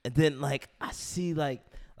 And then, like, I see, like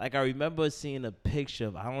I remember seeing a picture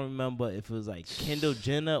of, I don't remember if it was like Kendall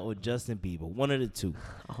Jenner or Justin Bieber, one of the two.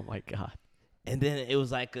 Oh my god. And then it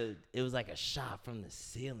was like a shot from the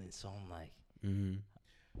ceiling. So I'm like, Mm-hmm.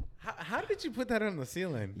 How did you put that on the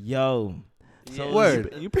ceiling? yo. So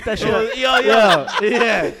Word. You put that shit. Yo, up.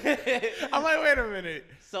 Yeah. I'm like, wait a minute.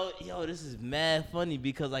 So, yo, this is mad funny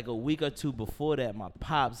because like a week or two before that, my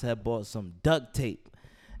pops had bought some duct tape.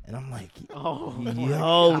 And I'm like, Oh.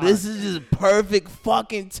 yo, this is just perfect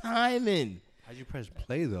fucking timing. How'd you press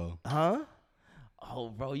play though? Huh? Oh,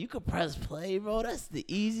 bro, you could press play, bro. That's the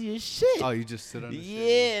easiest shit. Oh, you just sit on the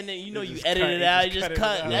Yeah, and then you know you just edit cut- it you out, just you just cut it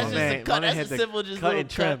cut. out. That's My just man- a my cut. man That's hit a the simple just cut little and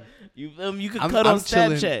trim. cut. You feel me? You could I'm- cut I'm on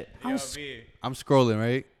chilling. Snapchat. I'm scrolling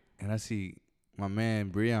right, and I see my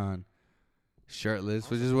man Breon shirtless,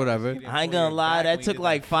 which is whatever. I ain't gonna lie, that took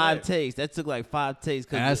like 5 takes. That took like 5 takes.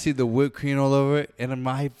 And I see the whipped cream all over it, and then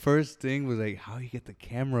my first thing was like, how you get the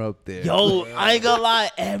camera up there? Yo, I ain't gonna lie.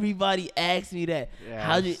 Everybody asked me that. Yes.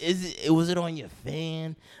 How did was it on your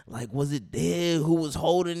fan? Like, was it there? Who was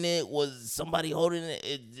holding it? Was somebody holding it?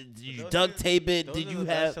 Did you duct tape it? Did you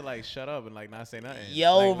have? to like shut up and like not say nothing?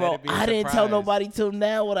 Yo, Like, let bro, it be a I didn't tell surprise. nobody till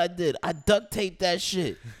now what I did. I duct taped that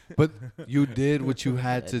shit. But you did what you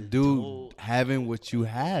had to do, Dude. having what you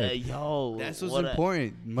had. Yo, That's what's what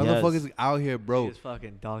important. Motherfuckers out here, bro. Just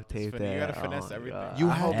fucking duct tape finesse- you that. gotta finesse my everything. God. You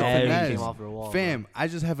I have hope to the thing finesse. came off the wall, Fam, I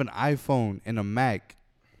just have an iPhone and a Mac,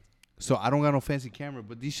 so I don't got no fancy camera.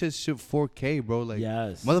 But these shits shoot 4K, bro. Like,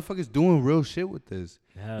 Yes. motherfuckers doing real shit with this.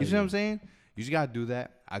 Hell You see what yeah. I'm saying? You just gotta do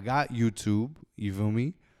that. I got YouTube. You feel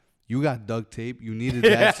me? You got duct tape. You needed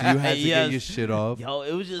that, so you had to Yes. get your shit off. Yo,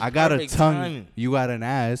 it was just. I got a perfect tongue. timing. You got an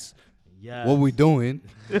ass. Yes. What we doing?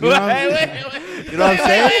 You know what I'm saying? wait. You know what I'm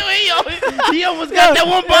saying? Wait, yo, he almost got that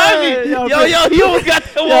one by me. Yo, he almost got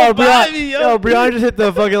that Yo, one by me, Yo, Brian just hit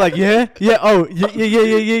the fucking like, yeah. Oh,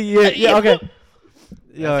 yeah. Okay.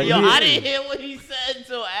 Yo, I didn't hear what he said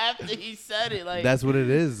until after he said it. Like, That's what it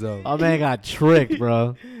is, though. My man got tricked,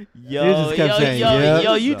 bro. yo, you just kept saying, yep,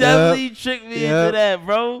 yo, you yep, definitely tricked me yep. into that,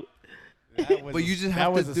 bro. But you just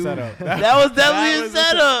have that was to a do. setup. That was definitely a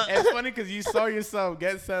setup. It's funny because you saw yourself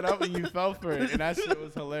get set up and you fell for it, and that shit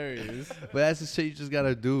was hilarious. But that's the shit you just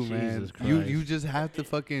gotta do, man. Jesus You Christ. just have to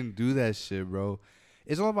fucking do that shit, bro.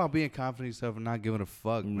 It's all about being confident in yourself and not giving a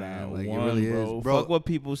fuck, man. Like it really is, bro. Fuck what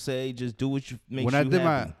people say. Just do what you makes when you I did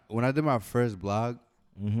happy. when I did my first blog,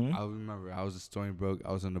 Mm-hmm. I remember I was at Stoneybrook.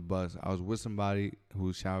 I was on the bus. I was with somebody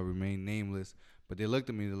who shall remain nameless, but they looked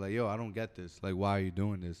at me. They're like, "Yo, I don't get this. Like, why are you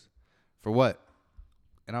doing this? For what?"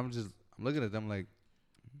 And I'm looking at them like,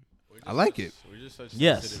 I like it. We're just such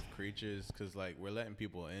Yes. sensitive creatures because like we're letting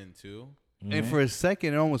people in too. And for a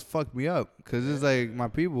second, it almost fucked me up because it's like my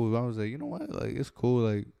people. I was like, you know what? Like, it's cool.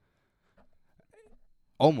 Like,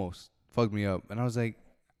 almost fucked me up. And I was like,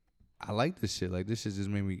 I like this shit. Like, this shit just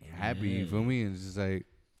made me happy. You feel me? And it's just like,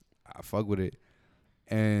 I fuck with it.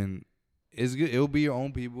 And it's good. It'll be your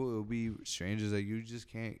own people. It'll be strangers. Like, you just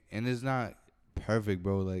can't. And it's not perfect,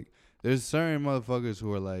 bro. Like, there's certain motherfuckers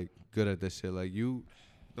who are, like, good at this shit. Like, you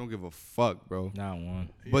don't give a fuck, bro. Not one.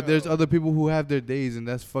 But there's other people who have their days, and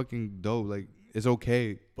that's fucking dope. Like, it's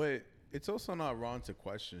okay. But it's also not wrong to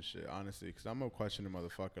question shit, honestly, because I'm a questioning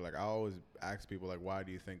motherfucker. Like, I always ask people, like, why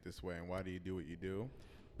do you think this way and why do you do what you do?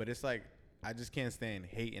 But it's like, I just can't stand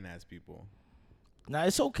hating as people. Now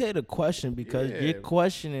it's okay to question because Yeah. your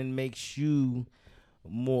questioning makes you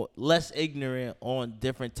less ignorant on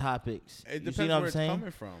different topics. It You depends see what where I'm it's saying?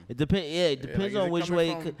 coming from. It depends. Yeah, it Yeah, depends like, is on it which coming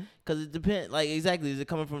way. from- Because it depends. Like exactly, is it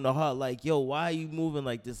coming from the heart? Like, yo, why are you moving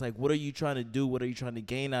like this? Like, what are you trying to do? What are you trying to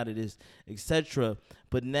gain out of this, etc.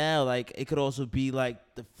 But now, like, it could also be like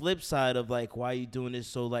the flip side of like, why are you doing this?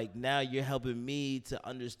 So like now you're helping me to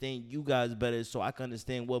understand you guys better, so I can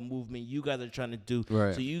understand what movement you guys are trying to do.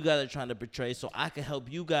 Right. So you guys are trying to portray, so I can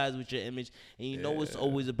help you guys with your image. And you know, it's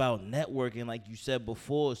always about networking, like you said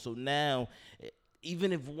before. So now,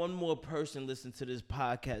 even if one more person listened to this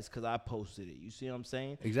podcast because I posted it, you see what I'm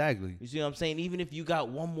saying? Exactly. You see what I'm saying? Even if you got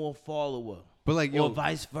one more follower, But, like, or yo,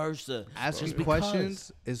 vice versa, asking just because.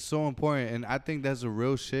 questions is so important, and I think that's a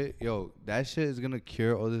real shit. Yo, that shit is gonna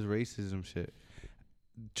cure all this racism shit.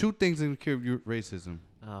 2 things gonna cure your racism,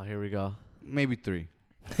 Oh, here we go. maybe 3.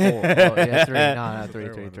 4. Oh, yeah, 3. No, not 3,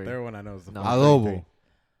 Third 3, one, 3. The third one I know is the No. fourth. Alobo.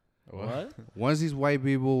 What? Once these white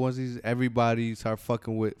people, once these everybody start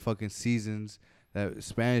fucking with fucking seasons, that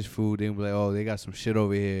Spanish food, they be like, oh, they got some shit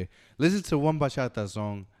over here. Listen to one bachata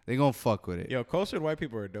song, they gonna fuck with it. Yo, cultured white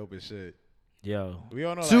people are dope as shit. Yo. We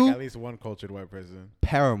all know 2, like at least one cultured white person.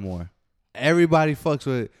 Paramore. Everybody fucks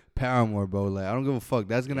with Paramore, bro. Like, I don't give a fuck.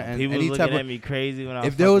 That's gonna end People any looking type of. at me crazy when I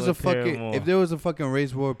If there was a fucking fucking, Paramore. if there was a fucking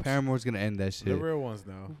race war, Paramore's gonna end that The shit. real ones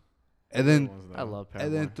know. And The then, real ones know. I love and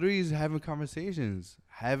Paramore. then 3 is having conversations,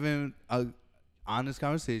 having honest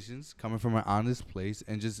conversations, coming from an honest place,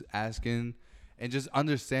 and just asking, and just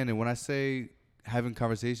understanding. When I say having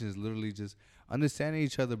conversations, literally just understanding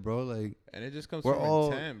each other, bro. Like, And it just comes We're from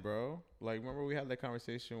all- intent, bro. Like, remember we had that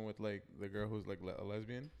conversation with like the girl who's like a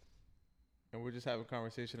lesbian, and we're just having a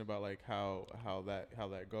conversation about like how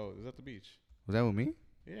that goes. It was at the beach. was that with me?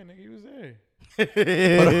 Yeah, nigga, he was there.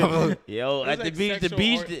 Yo, It was at the like beach, the sexual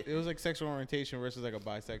beach. it was like sexual orientation versus like a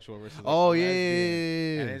bisexual versus. Like Oh a yeah,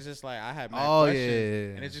 lesbian. yeah, And yeah. it's just like I had my Oh questions,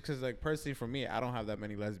 yeah. and it's just because like personally for me, I don't have that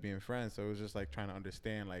many lesbian friends, so it was just like trying to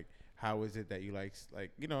understand like how is it that you like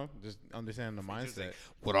you know just understanding the mindset.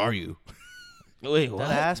 What are you? Wait, what?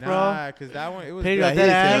 That ass, bro. Nah, because that one it was. Pedro, good. that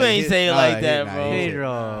ass. You ain't say it like that, nah, bro. he ain't say it.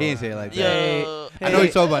 Pedro. He didn't say it like that. Yo, I know what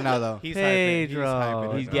you're talking about now, though. He's Pedro.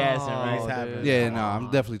 hyping. He's right now. gassing, right? He's happy. dude. Yeah, no, I'm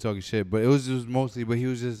definitely talking shit, but it was just mostly. But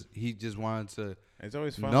he just wanted to. It's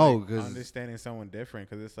always fun No, like, 'cause- understanding someone different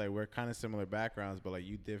because it's like we're kind of similar backgrounds, but like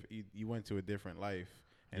you went to a different life,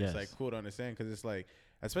 and it's Yes. like cool to understand because it's like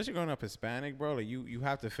especially growing up Hispanic, bro. Like you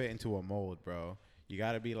have to fit into a mold, bro. You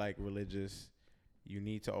got to be like religious. You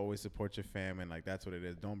need to always support your fam, and like that's what it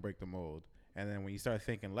is. Don't break the mold. And then when you start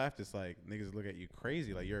thinking left, it's like niggas look at you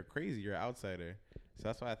crazy, like you're crazy, you're an outsider. So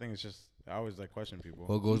that's why I think it's just I always like question people.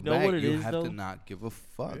 What goes You know back, what it you is, have though? to not give a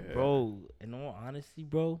fuck. Yeah. bro. In all honesty,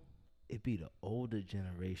 bro, it be the older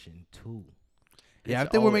generation too. Yeah, I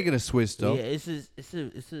It's think we're all- making a switch though. Yeah, it's a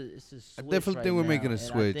switch I definitely right think we're now, making a and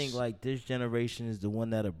switch. I think like this generation is the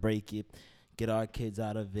one that'll break it, get our kids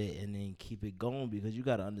out of it, and then keep it going because you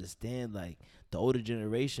gotta understand like the older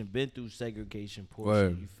generation been through segregation portion.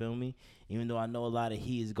 Word. You feel me? Even though I know a lot of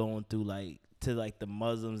he is going through like to like the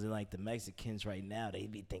Muslims and like the Mexicans right now, they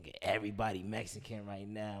be thinking everybody Mexican right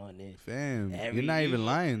now, and then Fam, you're not even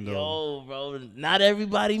lying though. Yo, bro, not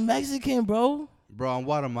everybody Mexican, bro. Bro, I'm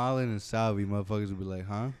Guatemalan and Salvi. Motherfuckers would be like,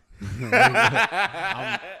 huh?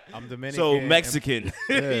 I'm Dominican. So and- Mexican. You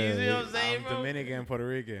see Yeah. what I'm saying, I'm bro? Dominican and Puerto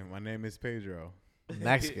Rican. My name is Pedro.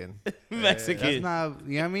 Mexican. Mexican. That's not,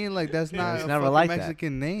 you know what I mean? Like, that's not It's a never fucking like that.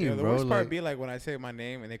 Mexican name, Yeah, the bro. worst part Like, be like when I say my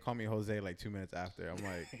name and they call me Jose like 2 minutes after. I'm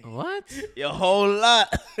like, What? Your whole lot.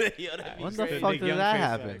 Yo, that be When the crazy. fuck does that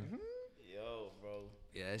happen? Yo, bro.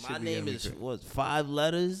 yeah, that My shit be name getting me is cra- what 5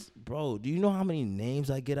 letters, bro. Do you know how many names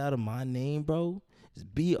I get out of my name, bro? It's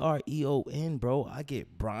Breon, bro. I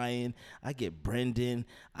get Brian, I get Brendan,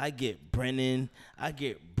 I get Brennan, I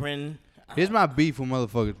get Bren. Here's my beef with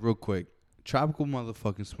motherfuckers, real quick. Tropical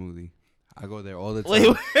motherfucking smoothie. I go there all the time.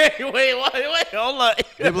 Wait, hold on.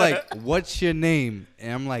 They're like, "What's your name?"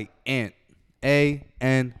 And I'm like, "Ant,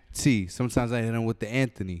 A-N-T." Sometimes I hit them with the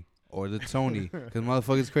Anthony or the Tony, because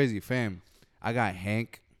motherfucker's crazy, fam. I got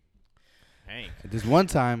Hank. This one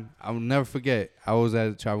time, I'll never forget. I was at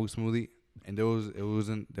a Tropical Smoothie, and there was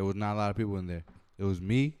not a lot of people in there. It was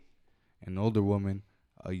me, an older woman,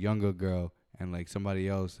 a younger girl, and like somebody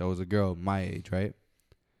else that was a girl my age, right?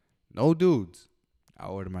 No dudes. I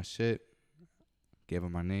ordered my shit, gave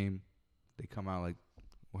them my name. They come out like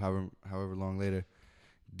however long later.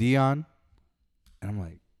 Dion, and I'm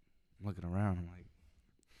like, I'm looking around. I'm like,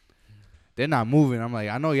 they're not moving. I'm like,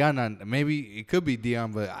 I know y'all not. Maybe it could be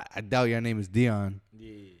Dion, but I doubt your name is Dion.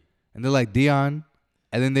 Yeah. And they're like, Dion.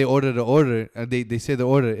 And then they ordered the order. They said the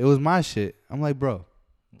order. It was my shit. I'm like, bro.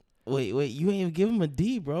 Wait, you ain't even give him a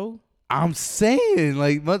D, bro. I'm saying,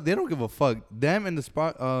 like, they don't give a fuck. Them and them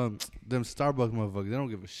Starbucks motherfuckers, they don't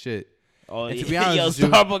give a shit. Oh, And yeah. to be honest Yo, with you-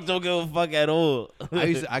 Starbucks don't give a fuck at all.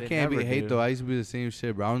 I They can't be never hate do. though. I used to be the same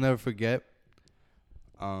shit, bro. I'll never forget.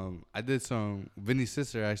 I did some. Vinny's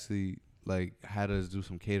sister actually like had us do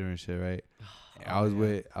some catering shit, right?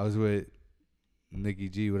 And I was with Nikki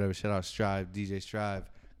G, whatever. Shout out Strive, DJ Strive,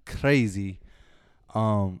 crazy.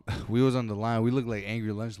 We was on the line. We looked like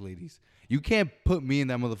angry lunch ladies. You can't put me and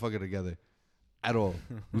that motherfucker together at all.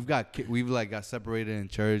 We've got separated in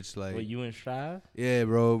church, like. What, you and Strive? Yeah,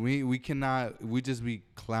 bro. We cannot. We just be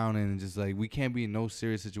clowning and just like we can't be in no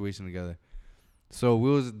serious situation together. So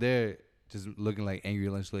we was there just looking like angry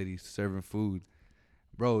lunch ladies serving food,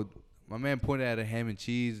 bro. My man pointed at a ham and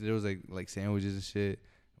cheese. There was like sandwiches and shit.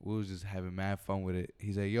 We was just having mad fun with it.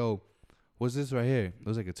 He's like, "Yo, what's this right here?" It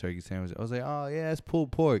was like a turkey sandwich. I was like, "Oh yeah, it's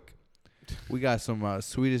pulled pork." We got some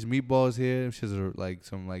Swedish meatballs here. Them shits are like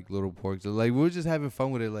some like little pork. So like we were just having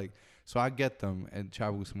fun with it. Like, so I get them and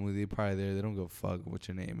Tropical Smoothie. They're probably there. They don't give a fuck what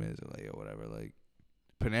your name is or like or whatever. Like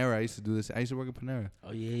Panera. I used to do this. I used to work at Panera. Oh,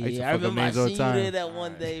 I used yeah, to yeah. I fuck up remember I names all the seen you time. there that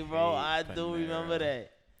one day, bro. I hate do remember Panera.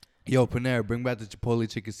 that. Yo, Panera, bring back the Chipotle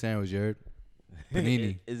chicken sandwich. You heard?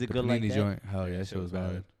 Panini. Is it The good like Panini that? joint. Hell yeah, that shit was bad.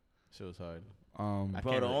 hard. Shit was hard. I Bro, can't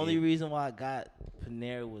the really only eat. reason why I got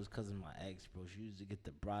Panera was because of my ex, bro. She used to get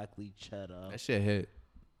the broccoli cheddar, That shit hit.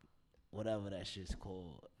 whatever that shit's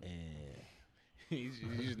called. And you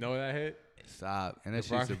just know that hit? Stop. And that The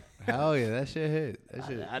shit's broccoli- hell yeah, that shit hit. That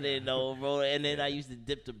shit. I didn't know, bro. And then I used to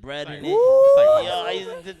dip the bread in it. It's like- Yo, I used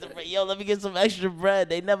to dip the bread. Yo, let me get some extra bread.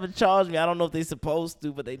 They never charged me. I don't know if they supposed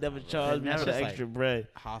to, but they never charged me never. for It's like- extra bread.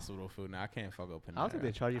 Hospital food. Now I can't fuck up Panera. I don't think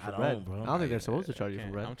they charge you I for don't, bread. bro. I don't think they're Yeah, supposed to I charge you for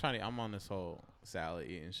can't. bread. I'm on this whole salad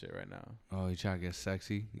eating shit right now. Oh, you trying to get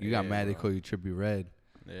sexy? You got Yeah, mad they bro. call you Trippy Red.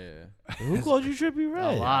 Yeah. Who called you Trippy A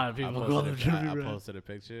Red? lot of I people posted call a- them I Trippy Red. posted a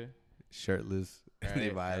picture. Shirtless. They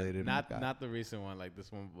Right? violated him. God. Not the recent one, like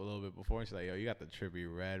this one a little bit before. And she's like, "Yo, you got the Trippy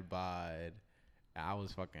Red bod." I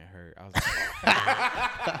was fucking hurt. I was like,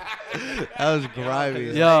 That was grimy.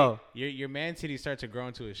 it's Yo, your man titties start to grow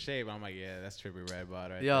into a shape. I'm like, yeah, that's Trippy Red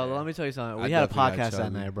bod right yo, there. let me tell you something. I We had a definitely got podcast that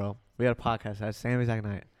chubby. night, bro. We had a podcast that same exact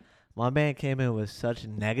night. My man came in with such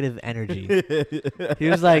negative energy. he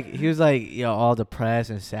was like, yo, all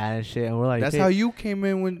depressed and sad and shit. And we're like, That's "Hey, how you came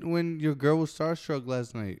in when your girl was starstruck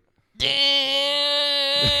last night.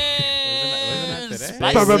 Wasn't that today?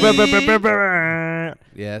 Spicy.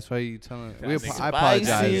 Yeah, that's why you telling. That We nigga I apologize.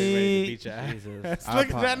 spicy. Ready to beat your ass. Jesus. I Look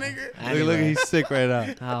at apo- that nigga. Look, he's sick right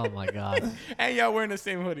now. Oh my god. And y'all wearing the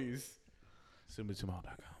same hoodies.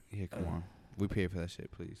 SumaTumal.com. Yeah, come on. We pay for that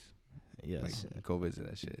shit, please. Yes. Like, go visit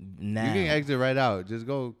that shit. Now. You can exit right out. Just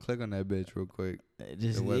go click on that bitch real quick.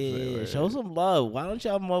 Just the website, yeah, right, show right. some love. Why don't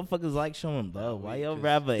y'all motherfuckers like showing love? Why we y'all just-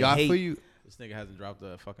 rather Yo, I hate? feel you. This nigga hasn't dropped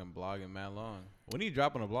a fucking blog in mad long. When are you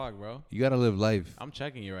dropping a blog, bro? You gotta live life. I'm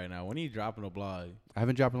checking you right now. When are you dropping a blog? I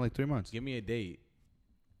haven't dropped in like 3 months. Give me a date.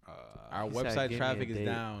 Our He said, website "Give me a traffic is date."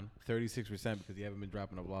 down 36% because you haven't been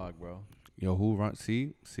dropping a blog, bro. Yo, who run?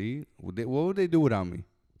 See, what would they do without me?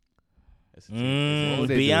 It's a team. What would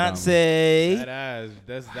they do without Beyonce.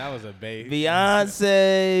 That was a bait.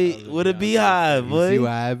 Beyonce with a Beyonce. beehive, You boy. see what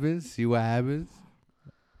happens? See what happens?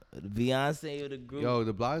 Beyonce with a group. Yo,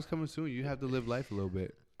 the blog's coming soon. You have to live life a little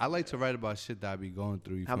bit. I like to write about shit that I be going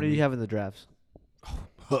through. You How feel many do me? you have in the drafts?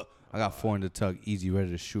 I got 4 in the tuck, easy,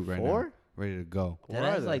 ready to shoot right now. 4? Ready to go. That Where are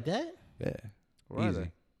ass they? like that? Yeah, Where are easy.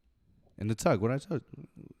 they? In the tuck. What I told you?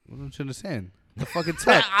 What don't you understand? The fucking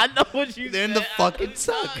tuck. I know what you They're in said. the fucking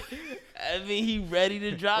tuck. I mean, he ready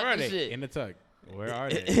to drop Where are the they? shit. In the tuck. Where are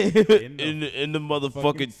they? in the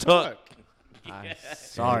motherfucking tuck.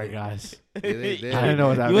 Sorry, guys. They- I don't know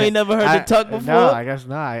what that You meant. ain't never heard the tuck before? No, I guess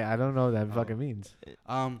not. I don't know what that fucking means.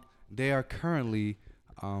 They are currently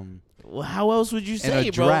Well, how else would you in say a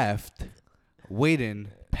it, bro? draft, waiting,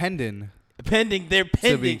 pending Pending. They're To be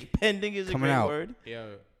pending. Pending is a coming great out. word.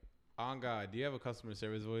 Yo, on God, do you have a customer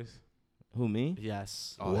service voice? Who, me?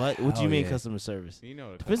 Yes. Oh, What do you hell mean yeah. customer service? You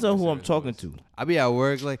know, the Depends customer on who I'm service talking voice. to. I be at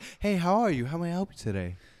work like, hey, how are you? How may I help you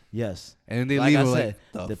today? Yes. And then they Like leave I with, said,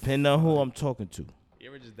 like, depending on who I'm talking to. You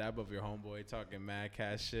ever just dab up your homeboy talking mad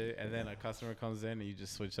cash shit, and then a customer comes in and you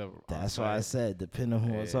just switch up? on That's why I site? said, depending on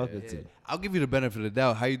who I'm talking to. I'll give you the benefit of the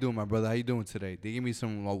doubt. How you doing, my brother? How you doing today? They give me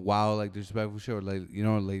some wild, like, disrespectful shit. Or, like, you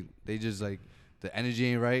know, like, they just, like, the energy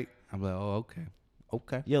ain't right. I'm like, oh, okay.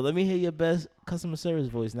 Okay. Yo, let me hear your best customer service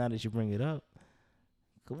voice now that you bring it up.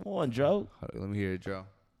 Come on, Joe. Hold on, let me hear it, Joe.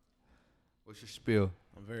 What's your spiel?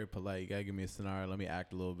 I'm very polite. You gotta give me a scenario. Let me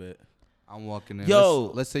act a little bit. I'm walking in.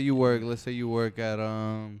 Yo. Let's say you work at,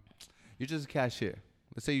 you're just a cashier.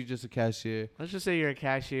 Let's say you're just a cashier. Let's just say you're a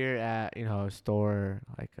cashier at a store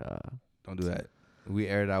like Don't do that. We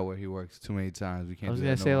aired out where he works too many times. We can't I was do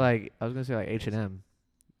gonna that say no more. like H&M.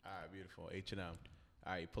 All right, beautiful. H&M.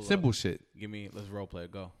 All right, pull Simple up. shit. Let's role play.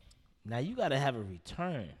 Go. Now you gotta have a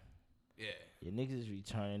return. Yeah. Your niggas is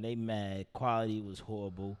returning. They mad. Quality was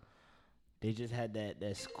horrible. They just had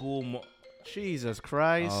that school. Jesus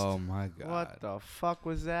Christ. Oh my god. What the fuck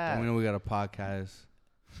was Don't that? we know we got a podcast?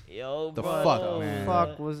 Yo, The bro. fuck, What the man.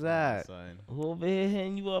 fuck was that? Son. Who over here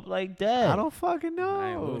hitting you up like that? I don't fucking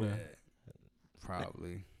I ain't know. Luda.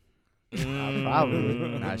 Probably.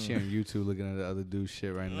 Probably. Nah, she on YouTube looking at the other dude's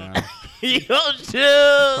shit right now. Yo,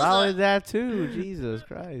 chill. Probably that too. Jesus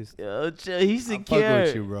Christ. Yo, chill. He's I'm fucking secure.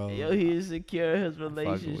 with you, bro. Yo, he is secure in his I'm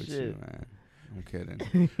fucking with you, relationship. man. I'm kidding.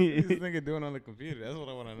 What's this nigga doing on the computer? That's what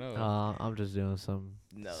I want to know. I'm just doing some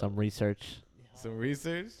No. research. Some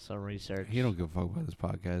research. Some research. He don't give a fuck about this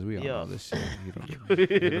podcast. We all Yo. know this shit. He don't give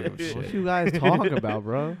a What shit. you guys talking about,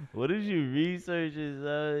 bro? What did you research?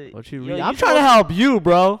 What you Yo, read? I'm trying to help you,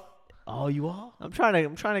 bro. Oh, you are? I'm trying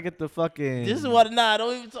to get the fucking. This is what. Nah,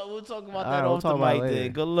 don't even talk. We'll talk about that Alright, we'll off the talk about mic it then. later.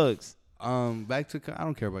 Good looks. Back to I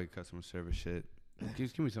don't care about your customer service shit.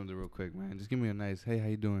 Just give me something real quick, man. Just give me a nice, hey, how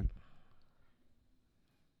you doing?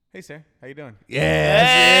 Hey, sir. How you doing? Yeah,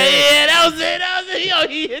 Yeah, that was it. That was it. Yo,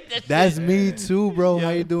 he hit that that's shit. me too, bro. How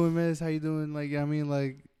Yeah. you doing, miss? How you doing? Like, I mean,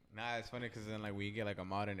 like, Nah, it's funny because then like when you get like a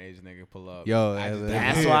modern age nigga pull up. Yo, I just-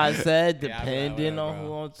 That's why I said Yeah, I be like, depending whatever, on bro.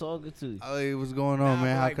 who I'm talking to. hey, what's going on, Nah,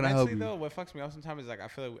 man? but, How like, can I help mentally, you? Though, what fucks me up sometimes is like I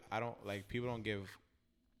feel like I don't like people don't give.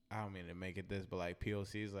 I don't mean to make it this, but like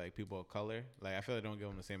POCs, like people of color, like I feel like they don't give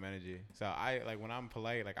them the same energy. So I like when I'm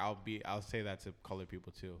polite, like I'll say that to color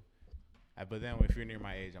people too. But then if you're near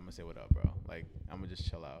my age, I'm gonna say what up, bro. Like I'm gonna just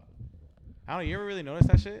chill out. I don't know. You ever really notice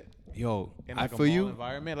that shit Yo, in I like a feel mall you.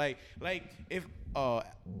 environment? Like if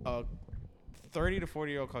 30 to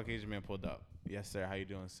 40-year-old Caucasian man pulled up. Yes, sir. How you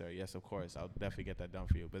doing, sir? Yes, of course. I'll definitely get that done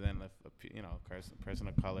for you. But then, if person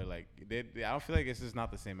of color, like, I don't feel like it's just not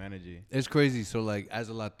the same energy. It's crazy. So, like, as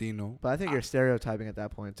a Latino, But I think you're stereotyping at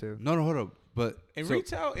that point too. no, hold up. But In so-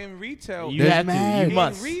 retail, You There's have to. mad. You in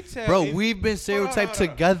must. retail, bro, if- we've been hold on, stereotyped hold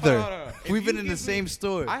on, together. hold on. If We've you been in the give same me-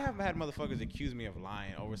 store. I have had motherfuckers accuse me of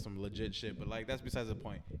lying over some legit shit, but like that's besides the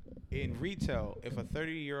point. In retail, if a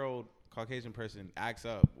 30-year-old Caucasian person acts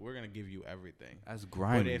up, we're gonna give you everything. That's But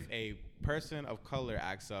grimy. if a person of color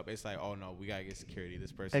acts up, it's like, oh no, we gotta get security.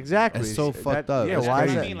 This person. Exactly. That's so fucked up. Yeah, That's why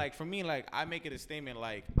is For that? me, like I make it a statement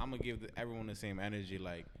like I'm gonna give everyone the same energy.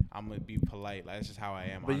 Like I'm gonna be polite. Like that's just how I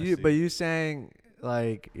am. But honestly. you saying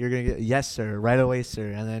like you're gonna get yes sir right away sir,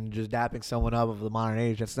 and then just dapping someone up of the modern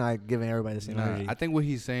age. That's not giving everybody the same Nah, energy. I think what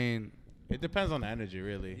he's saying, It depends on the energy,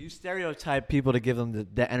 really. You stereotype people to give them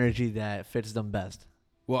the energy that fits them best,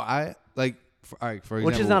 well, I like, all right, for example,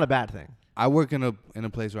 which is not a bad thing. I work in a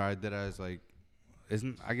place where I did as like,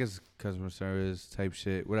 isn't I guess customer service type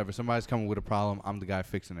shit, whatever. Somebody's coming with a problem, I'm the guy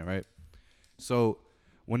fixing it, right? So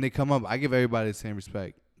when they come up, I give everybody the same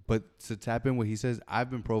respect. But to tap in what he says, I've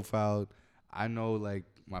been profiled. I know like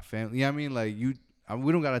my family. Yeah, I mean like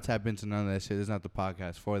we don't gotta tap into none of that shit. It's not the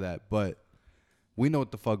podcast for that, but we know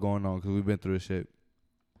what the fuck going on because we've been through this shit.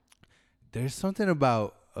 There's something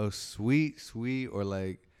about a sweet or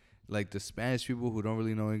like the Spanish people who don't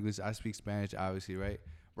really know English. I speak Spanish, obviously, right?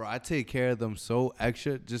 Bro, I take care of them so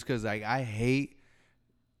extra just because like I hate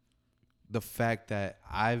the fact that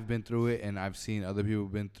I've been through it and I've seen other people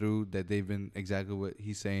been through that they've been exactly what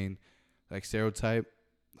he's saying, like stereotype,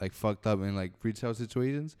 like fucked up in like retail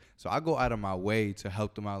situations. So I go out of my way to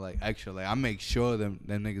help them out like extra. Like I make sure them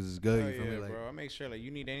niggas is good. Oh, You feel yeah, me? Like bro. I make sure like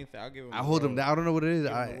you need anything, I'll give them. I hold them down. I don't know what it is.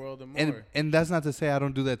 Give 'em the world and and more. and that's not to say I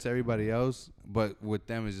don't do that to everybody else, but with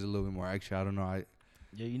them it's just a little bit more extra. I don't know.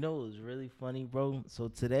 Yo, you know what was really funny, bro? So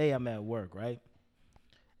today I'm at work, right?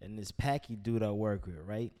 And this packy dude I work with,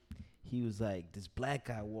 right? He was like, this black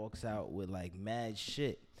guy walks out with like mad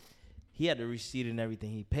shit. he had the receipt and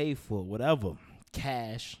everything he paid for, whatever,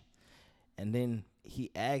 cash. And then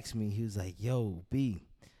he asked me, he was like, yo, B,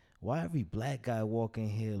 why every black guy walk in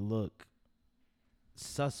here look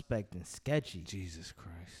suspect and sketchy? Jesus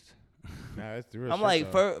Christ. Nah, it's the real I'm shit,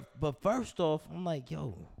 like, though. but first off, I'm like,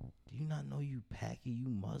 yo, do you not know you Paki, you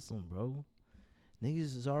Muslim, bro?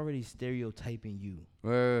 Niggas is already stereotyping you.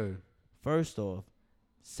 Word. First off.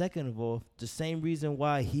 Second of all, the same reason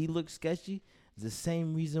why he looks sketchy is the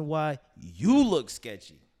same reason why you look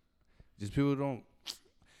sketchy. Just people don't.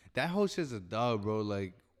 That whole shit's a dog, bro.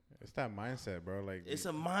 Like, It's that mindset, bro. Like It's a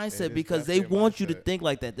it mindset is because they definitely a want you to mindset. think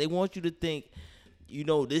like that. They want you to think, you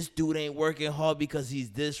know, this dude ain't working hard because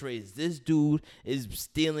he's this race. This dude is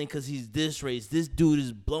stealing because he's this race. This dude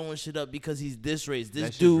is blowing shit up because he's this race. This That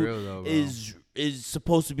shit's dude real though, bro. is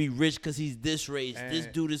supposed to be rich because he's this race. This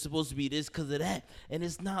And- dude is supposed to be this because of that. And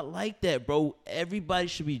it's not like that, bro. Everybody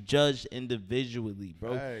should be judged individually,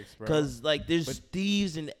 bro. Facts, bro. Because like there's But-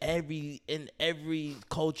 thieves in every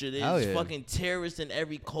culture. Hell There's yeah. fucking terrorists in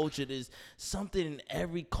every culture. There's something in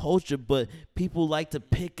every culture, but people like to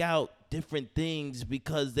pick out different things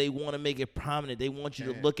because they want to make it prominent. They want you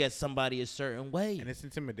to And- look at somebody a certain way. And it's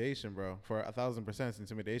intimidation, bro. For 1,000%, it's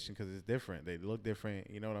intimidation because it's different. They look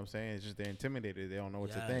different. You know what I'm saying? It's just they're intimidated. They don't know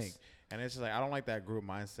what to think. Yes. And it's just like I don't like that group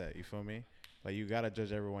mindset. You feel me? Like you gotta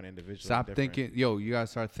judge everyone individually. stop different. thinking. Yo, you gotta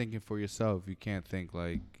start thinking for yourself. You can't think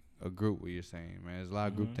like a group. What you're saying, man. There's a lot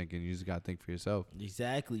of group Mhm. thinking. You just gotta think for yourself.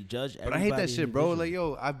 Exactly. Judge But I hate that everybody shit, bro. individually.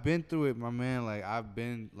 Like, yo, I've been through it, my man. Like, I've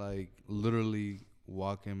been like literally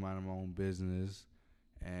walking minding my own business,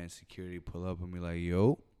 and security pull up and be like,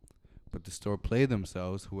 yo. But the store played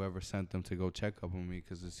themselves. Whoever sent them to go check up on me,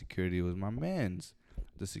 because the security was my man's.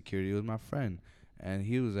 The security was my friend, and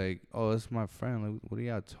he was like, "Oh, that's my friend. Like, what are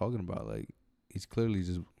y'all talking about? Like, he's clearly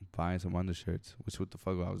just buying some undershirts, which what the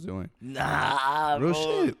fuck I was doing. Nah, Real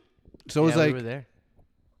bro. shit. So it's Yeah, like, we were there.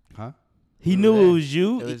 huh? He We were knew there. it was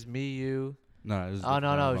you. It was me, you. No, it was Oh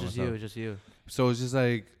no, no, it by was just you. It myself. was just you. So it's just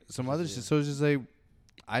like some Just other you. shit. So it's just like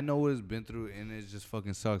I know what it's been through, and it just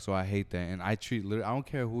fucking sucks. So I hate that, and I treat. I don't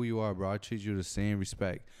care who you are, bro. I treat you the same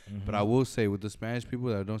respect. But I will say, with the Spanish people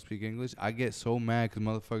that don't speak English, I get so mad because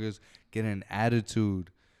motherfuckers get an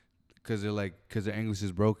attitude because their English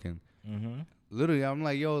is broken. Mm-hmm. Literally, I'm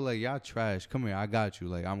like, yo, like y'all trash. Come here, I got you.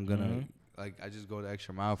 Like I'm gonna. Mhm. Like I just go the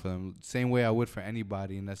extra mile for them, same way I would for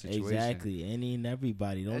anybody in that situation. Exactly. Any and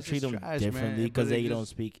everybody. Don't That's treat just them trash, differently man, because but it they don't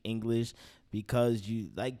just- speak English. Because you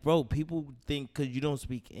like, bro, people think because you don't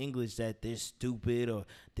speak English that they're stupid or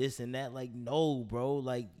this and that. Like, no, bro.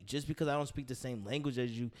 Like, just because I don't speak the same language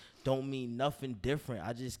as you, don't mean nothing different.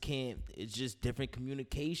 I just can't. It's just different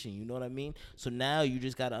communication. You know what I mean? So now you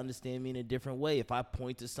just gotta understand me in a different way. If I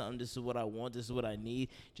point to something, this is what I want. This is what I need.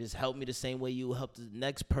 Just help me the same way you help the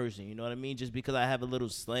next person. You know what I mean? Just because I have a little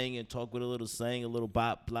slang and talk with a little slang, a little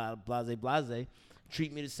blah blah blase,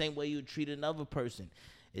 treat me the same way you would treat another person.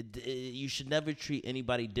 You should never treat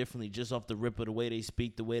anybody differently just off the rip of the way they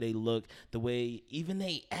speak, the way they look, the way even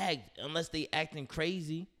they act, unless they acting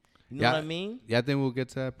crazy. You know Yeah. what I mean? Yeah, I think we'll get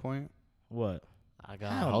to that point. What? I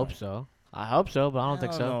Hell hope no. so. I hope so, but I don't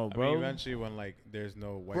think Hell so. no, I bro. mean, eventually, when like there's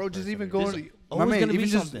no white Bro, just person even in- going, There's my always man, gonna be even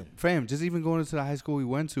just something. fam, just even going into the high school we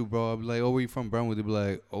went to, bro. I'd be like, oh, where you from, Brentwood? They'd be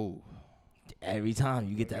like, oh, Every time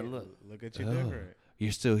you get that look, Look at you Oh. different.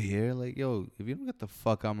 you're still here? Like, yo, if you don't get the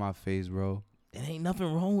fuck out my face, bro. it ain't nothing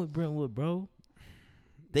wrong with Brentwood, bro.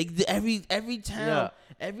 They every town, Yeah.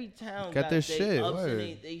 every town Got their they shit, ups and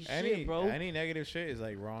word. they shit, Any bro. any negative shit is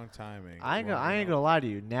like wrong timing. I ain't Wrong, gonna, I ain't you know? gonna lie to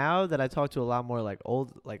you. Now that I talk to a lot more like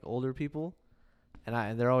older people,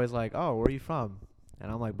 and they're always like, "Oh, where are you from?" And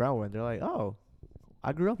I'm like, "Brentwood." And they're like, "Oh,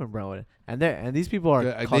 I grew up in Brentwood." And these people are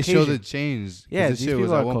They Caucasian. show the change. 'cause Yeah, this these shit was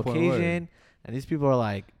people at are one point word. Caucasian, and these people are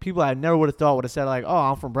like people I never would have thought would have said like, "Oh,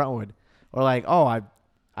 I'm from Brentwood," or like, "Oh,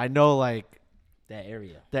 I know like that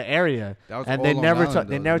area. the area," That was and all they Long never Island, talk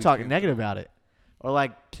they though, never we talk came negative from. about it, or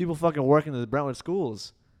like people fucking working in the Brentwood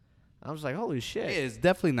schools. I'm just like, holy Yeah, shit. it's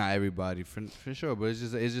definitely not everybody for sure, but it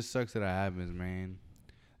just sucks that it happens, man.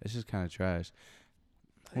 It's just kind of trash.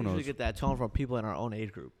 I Who usually knows? get that tone from people in our own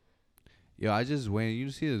age group. Yo, I just when you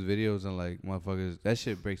see those videos and like motherfuckers, that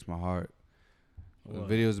shit breaks my heart. The What?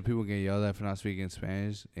 videos of people getting yelled at for not speaking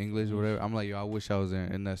Spanish, English, or whatever. I'm like, yo, I wish I was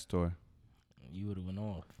in that store. You would have went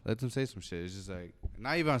off. Let them say some shit. It's just like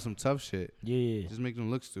not even on some tough shit. Yeah, Just make them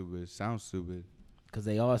look stupid, sound stupid. because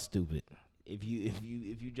they are stupid. If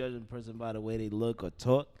you judge a person by the way they look or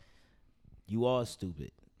talk, you are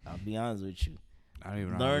stupid. I'll be honest with you. I don't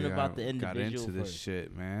even know Learn how we about the got individual into this first.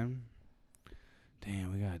 shit, man.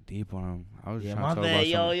 Damn, we got deep on him. I was Yeah, trying my to talk bad. about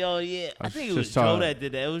Yo, something. yeah. I I think it just was saw Joe it. that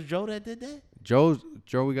did that. It was Joe that did that.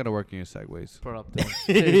 Joe, we gotta work in your segues. Brought up the.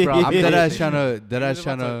 I'm dead ass trying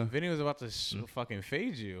trying to. Vinny was about to fucking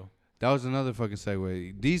fade you. That was another fucking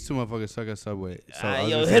segue. These two motherfuckers suck at Subway. So I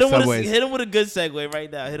was Yo, gonna hit say him with Subways. hit him with a good segue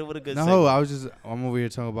right now. Hit him with a good No, segue. I'm over here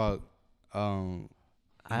talking about.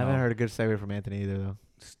 I haven't heard a good segue from Anthony either though.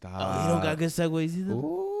 Stop. Oh, he don't got good segues either.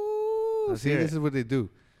 Ooh, Let's see, hear this it. is what they do.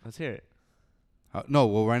 Let's hear it. No,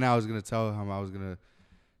 well, right now I was gonna tell him I was gonna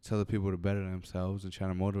tell the people to better themselves and trying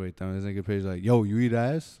to motivate them. This nigga page like, yo, you eat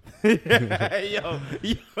ass? yo,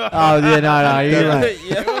 Oh yeah, no, you're right.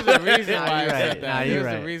 There was a reason Nah, why I you're said right. that. Nah, There you're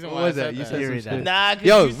was a right. reason What why was I that? said You that. said You some read shit. that. Nah, 'cause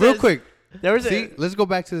Yo, you real said- quick. There was See, let's go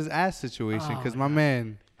back to this ass situation Oh because my my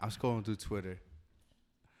man, I was scrolling through Twitter,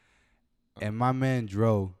 and my man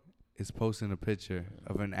Dro is posting a picture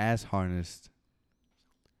of an ass harness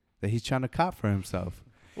that he's trying to cop for himself.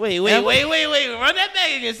 Wait. Run that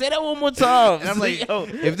back again. Say that one more time. And I'm like, yo,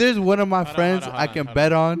 if there's one of my Hold on, friends hold on, I hold on, can hold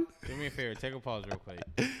bet on. on, Do me a favor. Take a pause real quick.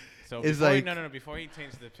 So It's before like- no. Before he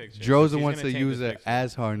changes the picture, Dro's the he's one gonna to change use the an picture.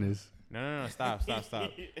 ass harness. No. Stop.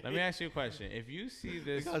 Let me ask you a question. If you see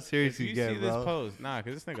this, Look how serious if you you get, see this bro. post, nah,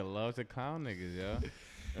 cause this nigga loves to clown niggas, yo.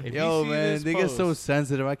 If Yo, you see man, this they get so post-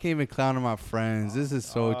 sensitive. I can't even clown on my friends. This is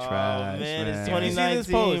so trash, man, it's If you see this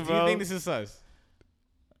 2019, post, do you bro. think this is sus?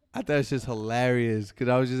 I thought it's just hilarious because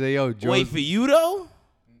I was just like, yo, Joe. wait for you though.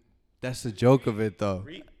 That's the joke of it, though.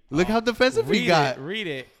 Look how defensive he got. Read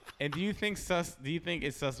it, and do you think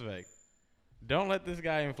it's suspect? Don't let this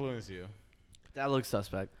guy influence you. that looks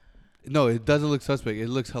suspect. No, it doesn't look suspect. It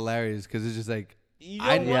looks hilarious because it's just like, You know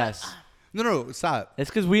I- what? Yes, no, stop. it's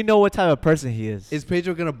because we know what type of person he is. Is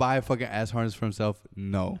Pedro gonna buy a fucking ass harness for himself?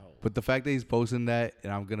 No. But the fact that he's posting that,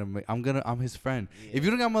 and I'm his friend. If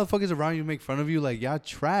you don't got motherfuckers around you who make fun of you, like y'all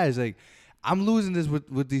trash. Like I'm losing this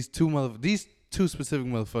with these two specific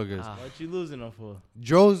motherfuckers. Ah. What you losing them for?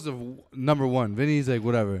 Dro's number one. Vinny's like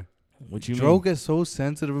whatever. What you Dro gets so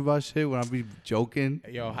sensitive about shit when I be joking.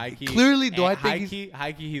 Yo, high key. Clearly, do I think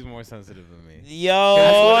high key, he's more sensitive than me. Yo,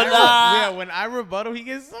 Yeah, nah. when I rebuttal, he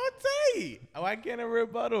gets so tight. Oh, I can't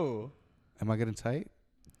rebuttal. Am I getting tight?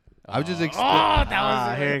 I'm just Oh, explaining. that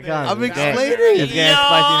was here it right there. comes. I'm It's getting- explaining. It's getting Yo.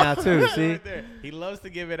 spicy now too. Right See, there. He loves to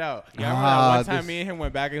give it out. Yeah, I Ah, remember that one time this- me and him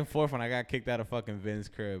went back and forth when I got kicked out of fucking Vin's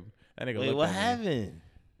crib. That nigga Wait, looked what at me. happened?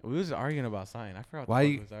 We was arguing about something. I forgot what Why the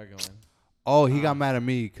you- fuck we was arguing. Oh, he got mad at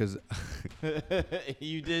me because.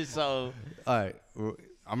 You did so. All right,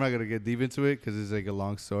 I'm not gonna get deep into it because it's like a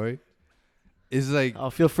long story. It's like oh,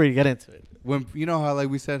 feel free to get into it. when you know how like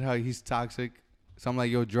we said how he's toxic. So I'm like,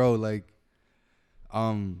 yo, Dro, like,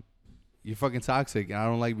 you're fucking toxic, and I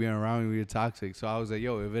don't like being around you. When you're toxic. So I was like,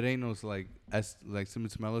 yo, if it ain't no like Simon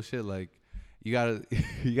Mellow shit, like, you gotta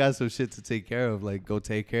you got some shit to take care of. Like, go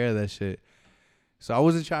take care of that shit. So I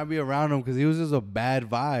wasn't trying to be around him because he was just a bad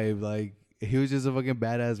vibe. Like, he was just a fucking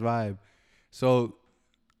badass vibe. So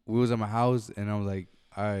we was at my house, and I was like,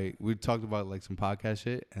 all right, we talked about like some podcast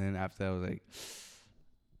shit, and then after that, I was like,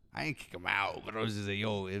 I ain't kick him out, but I was just like,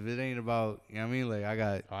 yo, if it ain't about, you know what I mean? Like,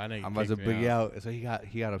 I'm about to big out. So he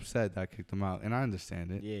got upset that I kicked him out, and I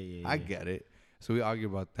understand it. Yeah. I get it. So we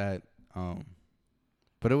argued about that.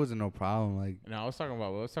 But it wasn't no problem. Like, No, I was talking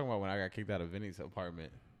about when I got kicked out of Vinny's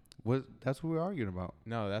apartment. that's what we were arguing about.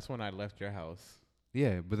 No, that's when I left your house.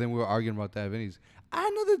 Yeah, but then we were arguing about that. Vinny's. I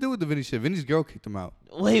had nothing to do with the Vinny shit. Vinny's girl kicked him out.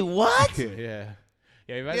 Wait, what? Yeah.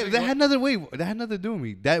 Yeah, Yeah, that had nothing. Wait, that had nothing to do with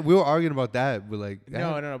me. That we were arguing about that, but like, that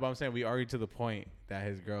No, had- but I'm saying we argued to the point that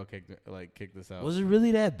his girl kicked us out. Was it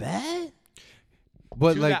really that bad?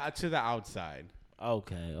 but to like, to the outside?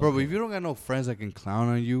 Okay. bro, but if you don't got no friends that can clown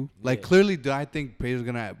on you, like, Yeah. clearly, do I think Pedro's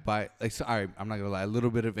gonna buy? Like, so, all right, I'm not gonna lie. A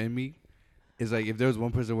little bit of in me is like, if there's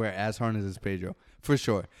one person wear ass harness, it's Pedro for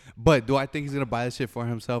sure. But do I think he's gonna buy this shit for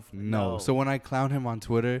himself? No. No. So when I clowned him on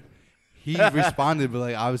Twitter, he responded, but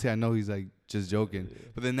like, obviously, I know he's like just joking.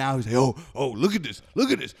 But then now he's like, oh, look at this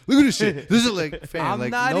shit. This is like, fam, I'm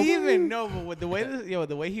like, not nobody- even but with the way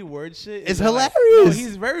the way he words shit, It's is like- hilarious.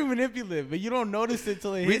 he's very manipulative, but you don't notice it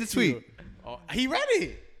till it Read hits the tweet. you. Oh, he read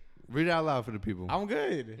it. Read it out loud for the people. I'm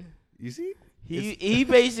good. You see? He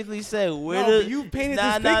basically said where No, the but you painted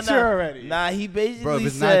this picture already. Nah, he basically Bro, if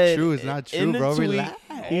it's not said true, it's not in true, the bro. tweet, Relax.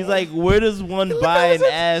 he's like, where does one buy an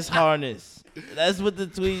ass harness? That's what the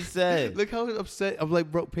tweet said. Look how upset. I'm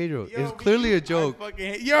like, bro, Pedro, Yo, it's clearly a joke.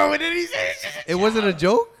 Yo, and then he said, It wasn't a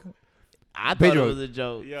joke? I thought Pedro. it was a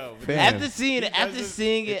joke. yo, Fam. After seeing it, I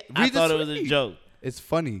Read the thought it was a tweet. joke. It's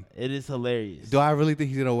funny. It is hilarious. Do I really think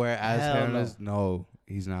he's gonna wear ass Hell harness? No,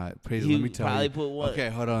 he's not. Pedro, He let me tell probably you. put one. Okay,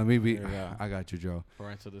 hold on. Maybe Here we go. I got you, Joe.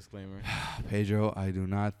 parental disclaimer. Pedro, I do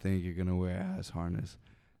not think you're gonna wear ass harness.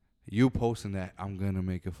 You posting that, I'm gonna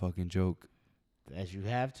make a fucking joke. As you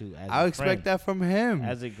have to. As I a expect friend. that from him.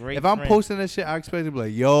 As a great If I'm friend. posting that shit, I expect to be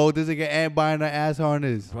like, yo, this nigga ain't buying an ass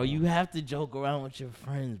harness. Bro, you have to joke around with your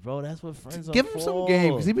friends, bro. That's what friends are Give for. him some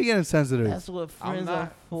game, because he be getting sensitive. That's what I'm friends are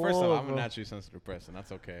not. for. First off, I'm bro. a naturally sensitive person.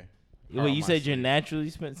 That's okay. Wait, Heart you on my said you're sleeve. naturally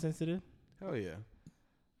sensitive? Hell yeah.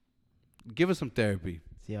 Give us some therapy.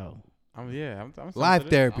 Yo. I'm Live sensitive.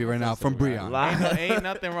 therapy I'm right now from sensitive, Breon. right? Ain't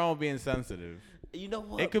nothing wrong with being sensitive. You know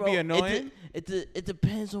what? It could bro? be annoying. It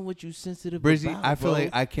depends on what you sensitive Brizzy, about. I feel bro. like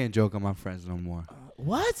I can't joke on my friends no more.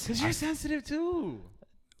 What? Cause you're sensitive too.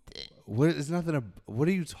 What is nothing? What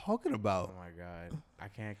are you talking Oh about? my god, I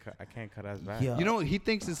can't cut us back. Yeah. You know, he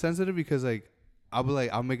thinks it's sensitive because like I'll be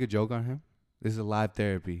like, I'll make a joke on him. This is a live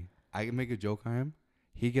therapy. I can make a joke on him.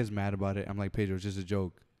 He gets mad about it. I'm like, Pedro, it's just a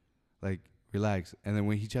joke. Like, relax. And then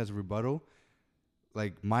when he tries to rebuttal,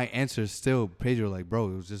 like my answer is still Pedro. Like,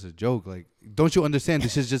 bro, it was just a joke. Like, don't you understand?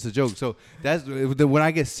 This is just a joke. So that's when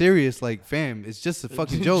I get serious. Like, fam, it's just a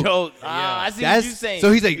fucking joke. I see what That's you're saying.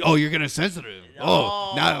 so he's like, oh, you're getting sensitive.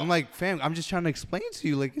 Oh, No. now I'm like, fam, I'm just trying to explain to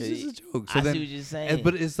you, like, it's just a joke. So I then, see what you're saying.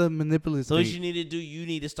 but it's a manipulative. so what thing. you need to do, you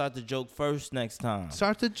need to start the joke first next time.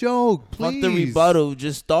 Start the joke, please. Fuck the rebuttal.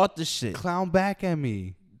 Just start the shit. Clown back at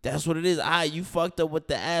me. That's what it is. You fucked up with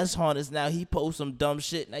the ass harness. Now he posts some dumb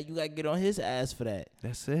shit. Now you gotta get on his ass for that.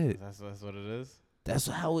 That's it. That's what it is. That's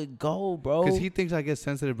how it go, bro. Because he thinks I get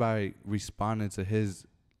sensitive by responding to his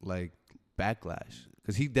like backlash.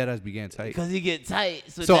 Because he dead ass began tight. Because he get tight.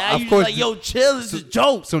 So, So, now of you course, just like, yo, chill. It's a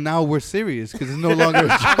joke. So now we're serious because it's no longer a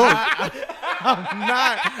joke.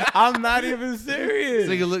 I'm not even serious.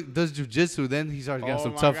 This nigga look does jujitsu, then he starts getting Oh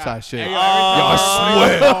some my tough God. side shit. Hey, Yo, yo,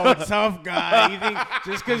 I swear. Oh, tough guy. You think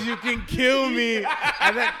just because you can kill me,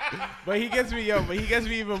 and then, but he gets me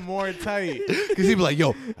even more tight. Because he be like,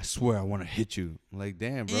 yo, I swear I want to hit you. I'm like,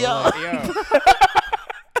 damn, bro. Yo. Like, Yo.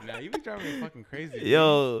 Nah, you be driving me fucking crazy.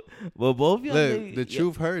 Yo, but both y'all look, niggas, the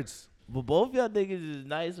truth hurts. but both y'all niggas is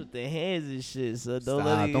nice with their hands and shit. So don't Stop,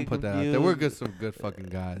 let it don't get put that out confused. there. We're good, some good fucking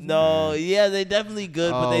guys. No, man. yeah, they definitely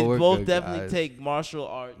good, but Oh, they we're both good definitely guys. take martial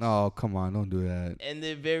arts, No, come on, don't do that. and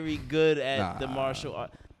they're very good at the Nah. martial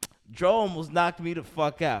art. Dro almost knocked me the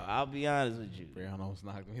fuck out. I'll be honest with you. Brian almost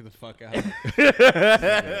knocked me the fuck out. He's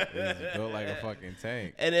built like a fucking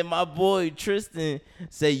tank. And then my boy Tristan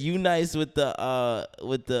say you nice with the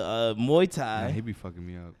Muay Nah, Thai. he be fucking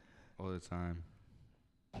me up all the time.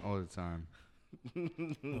 All the time.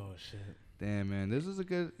 Oh shit. Damn, man. This is a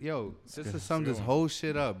good. Yo, just good. to sum this Good one. whole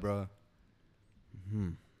shit up, bro.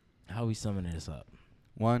 How we summing this up?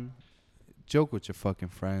 One, joke with your fucking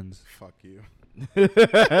friends. Fuck you.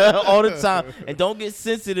 All the time, and don't get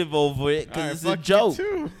sensitive over it because Alright, it's a fuck you joke.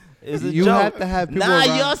 too. It's a You joke. have to have people Nah,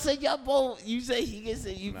 around. y'all said y'all both. You say he gets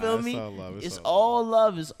it. You Nah, feel it's me? all love, it's It's all all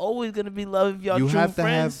love. It's always gonna be love if y'all You true have to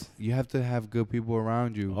friends. have good people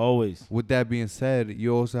around you. Always. With that being said,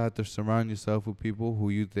 you also have to surround yourself with people who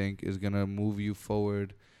you think is gonna move you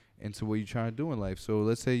forward into what you're trying to do in life. So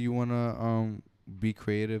let's say you wanna be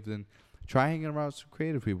creative, then try hanging around some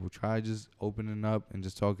creative people. Try just opening up and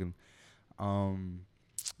just talking.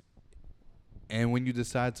 And when you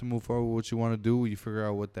decide to move forward with what you want to do, you figure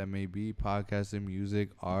out what that may be: podcasting, music,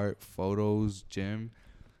 art, photos, gym.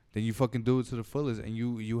 Then you fucking do it to the fullest, and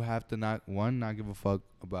you have to not give a fuck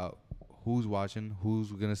about who's watching,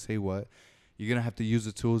 who's gonna say what. You're gonna have to use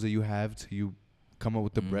the tools that you have to you come up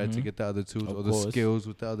with the bread to Mhm. get the other tools Of or course. the skills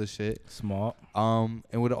with the other shit. Smart. And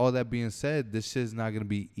with all that being said, this shit's not gonna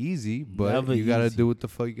be easy, but Never you gotta easy. do what the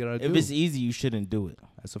fuck you gotta If do. it's easy, you shouldn't do it.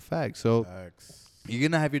 That's a fact. So Facts. you're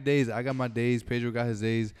gonna have your days. I got my days. Pedro got his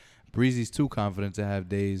days. Breezy's too confident to have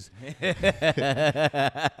days. But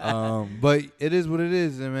it is what it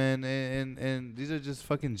is, and man. And these are just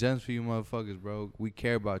fucking gems for you, motherfuckers, bro. We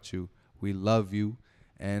care about you. We love you.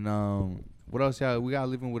 And what else, y'all? We gotta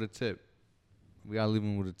leave him with a tip.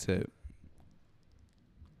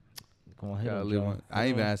 Go on, hit Gotta him, leave Joe. him. I ain't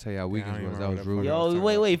even asked how y'all weekends don't was. even That was remember rude. that Yo,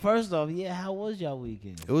 fucking- wait. First off, yeah, how was y'all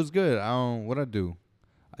weekend? It was good. What I do?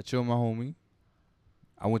 I chill with my homie.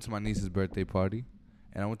 I went to my niece's birthday party,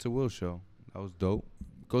 and I went to Will's show. That was dope.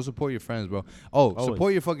 Go support your friends, bro. Oh, Always.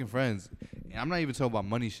 support your fucking friends. And I'm not even talking about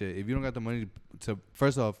money shit. If you don't got the money to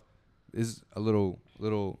first off, is a little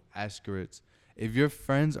asterisk. If your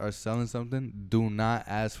friends are selling something, do not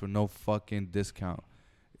ask for no fucking discount.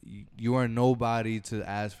 You are nobody to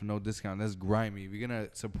ask for no discount. That's grimy. If you're gonna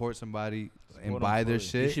support somebody and Support 'em buy their fully.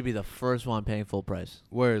 shit, You should be the first one paying full price.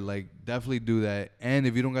 word, like, definitely do that. And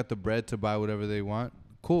if you don't got the bread to buy whatever they want,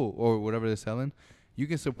 cool, or whatever they're selling, you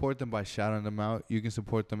can support them by shouting them out. You can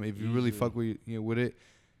support them if you really Easily. fuck with with it.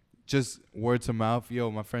 Just word to mouth, yo,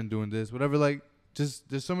 my friend doing this, whatever. Like, just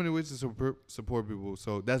there's so many ways to support people.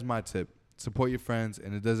 So that's my tip. Support your friends,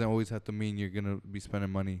 and it doesn't always have to mean you're gonna be spending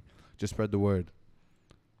money. Just spread the word.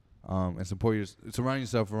 And surround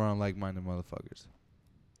yourself around like-minded motherfuckers.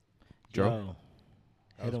 Joe? Yo,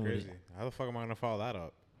 That hit was him with crazy. it. How the fuck am I gonna follow that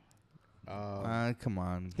up? Come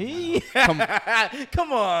on.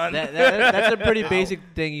 Come on. That's a pretty basic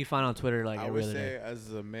thing you find on Twitter, like I every would other day. say,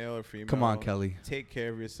 as a male or female, Come on, Kelly. take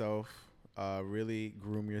care of yourself. Really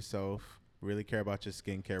groom yourself. Really care about your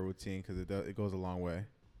skincare routine because it goes a long way.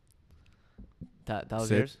 That was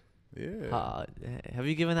Sick. yours. Yeah. Have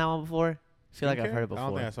you given that one before? I feel like I've Skincare? heard it I don't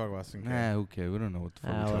before. think I talk about skincare. Nah, okay. We don't know what the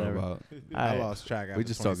fuck we're talking whatever. about. I Alright. lost track. We after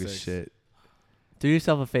just talking 26. shit. Do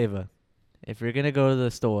yourself a favor. If you're gonna go to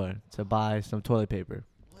the store to buy some toilet paper,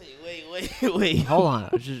 Wait. hold on,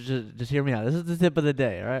 just hear me out. This is the tip of the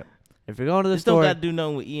day, all right? If you're going to the This don't store, got to do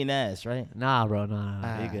nothing with eating ass, right? nah, bro, nah,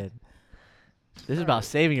 Ah. you good. This is about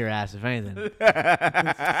saving your ass, if anything.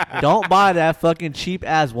 Don't buy that fucking cheap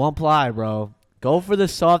ass 1-ply, bro. Go for the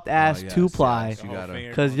soft ass yes, 2-ply, yes. You gotta-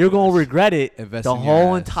 because you're gonna regret it Invest the in your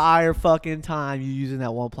whole ass. entire fucking time you using that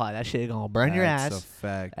 1-ply. That shit gonna burn your That's a ass.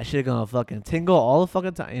 fact. That shit gonna fucking tingle all the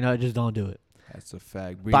fucking time. You know, just don't do it. That's a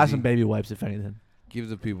fact. Buy Breezy, some baby wipes, if anything. give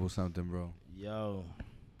the people something, bro. Yo.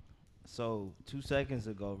 So 2 seconds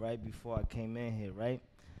ago, right before I came in here, right?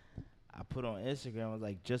 I put on Instagram, I was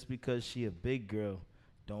like, just because she a big girl,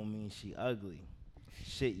 don't mean she ugly.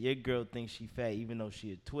 Shit, your girl thinks she fat even though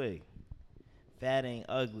she a twig. Fat ain't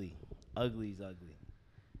ugly. Ugly's ugly.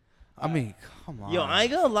 I mean, come on. Yo, I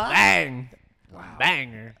ain't gonna lie. Bang!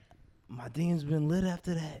 Banger. My DM's been lit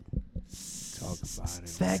after that. Talk about it.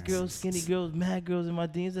 Fat man. girls, skinny girls, mad girls in my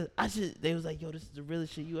DMs. They was like, yo, this is the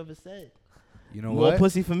realest shit you ever said. You know More what?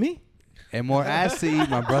 pussy for me? And more ass to eat,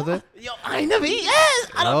 my brother. Yo, I ain't never eat ass.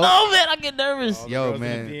 I don't Nope. know, man. I get nervous. All the Yo, girls in the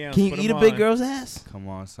man. DMs, Can you put eat a 'em big on. girl's ass? Come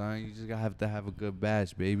on, son. You just gotta have to have a good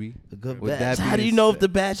batch, baby. A good With batch. that How do being you know if said- the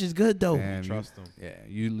batch is good though? Damn, Trust them. Yeah,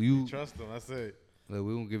 you. Trust them. That's it. Look,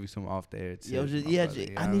 we gonna give you some off the air tips. Yo, just, my yeah, brother, you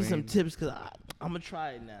know I what need some mean? tips because I'm gonna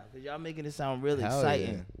try it now because y'all making it sound really Hell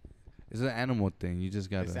exciting. yeah. It's an animal thing. You just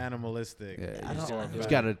gotta. It's animalistic. Yeah, I you don't- just, I just don't-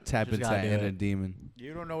 gotta tap Just into gotta that do inner it. demon.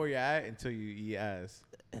 You don't know where you're at until you eat ass.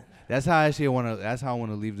 That's how I actually wanna. That's how I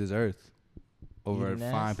wanna leave this earth. Over Eating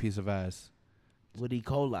a fine ass? piece of ass. With E.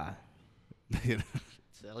 coli.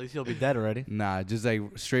 So at least he'll be dead already. Nah, just like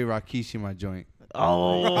straight Rakishi my joint.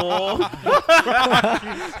 Oh,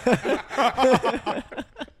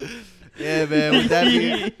 Yeah, man. With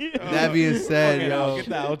that being said, Okay, yo, get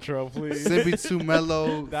the outro, please. Simply Too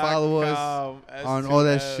Mellow. Follow us on all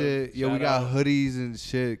that shit. Yo, we got hoodies and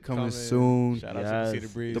shit coming soon. Shout out Yes. to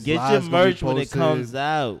Cedar Breeze. The get Fly's your gonna be merch when it posted. comes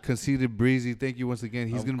out. Conceited Breezy, thank you once again.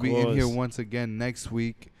 He's Of gonna be in here course. once again next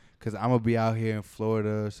week because I'm gonna be out here in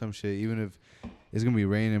Florida or some shit. Even if it's gonna be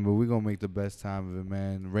raining, but we're gonna make the best time of it,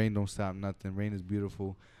 man. Rain don't stop nothing. Rain is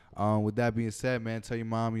beautiful. With that being said, man, tell your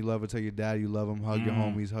mom you love her, tell your dad you love him, hug your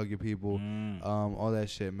homies, hug your people, all that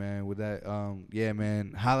shit, man. With that, yeah,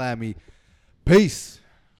 man, holla at me. Peace.